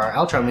MacLeod for our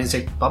outro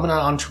music, Bumming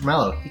Out on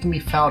Tremolo. You can be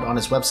found on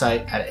his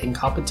website at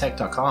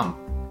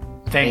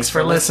incompetech.com. Thanks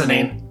for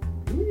listening.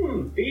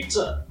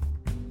 Pizza.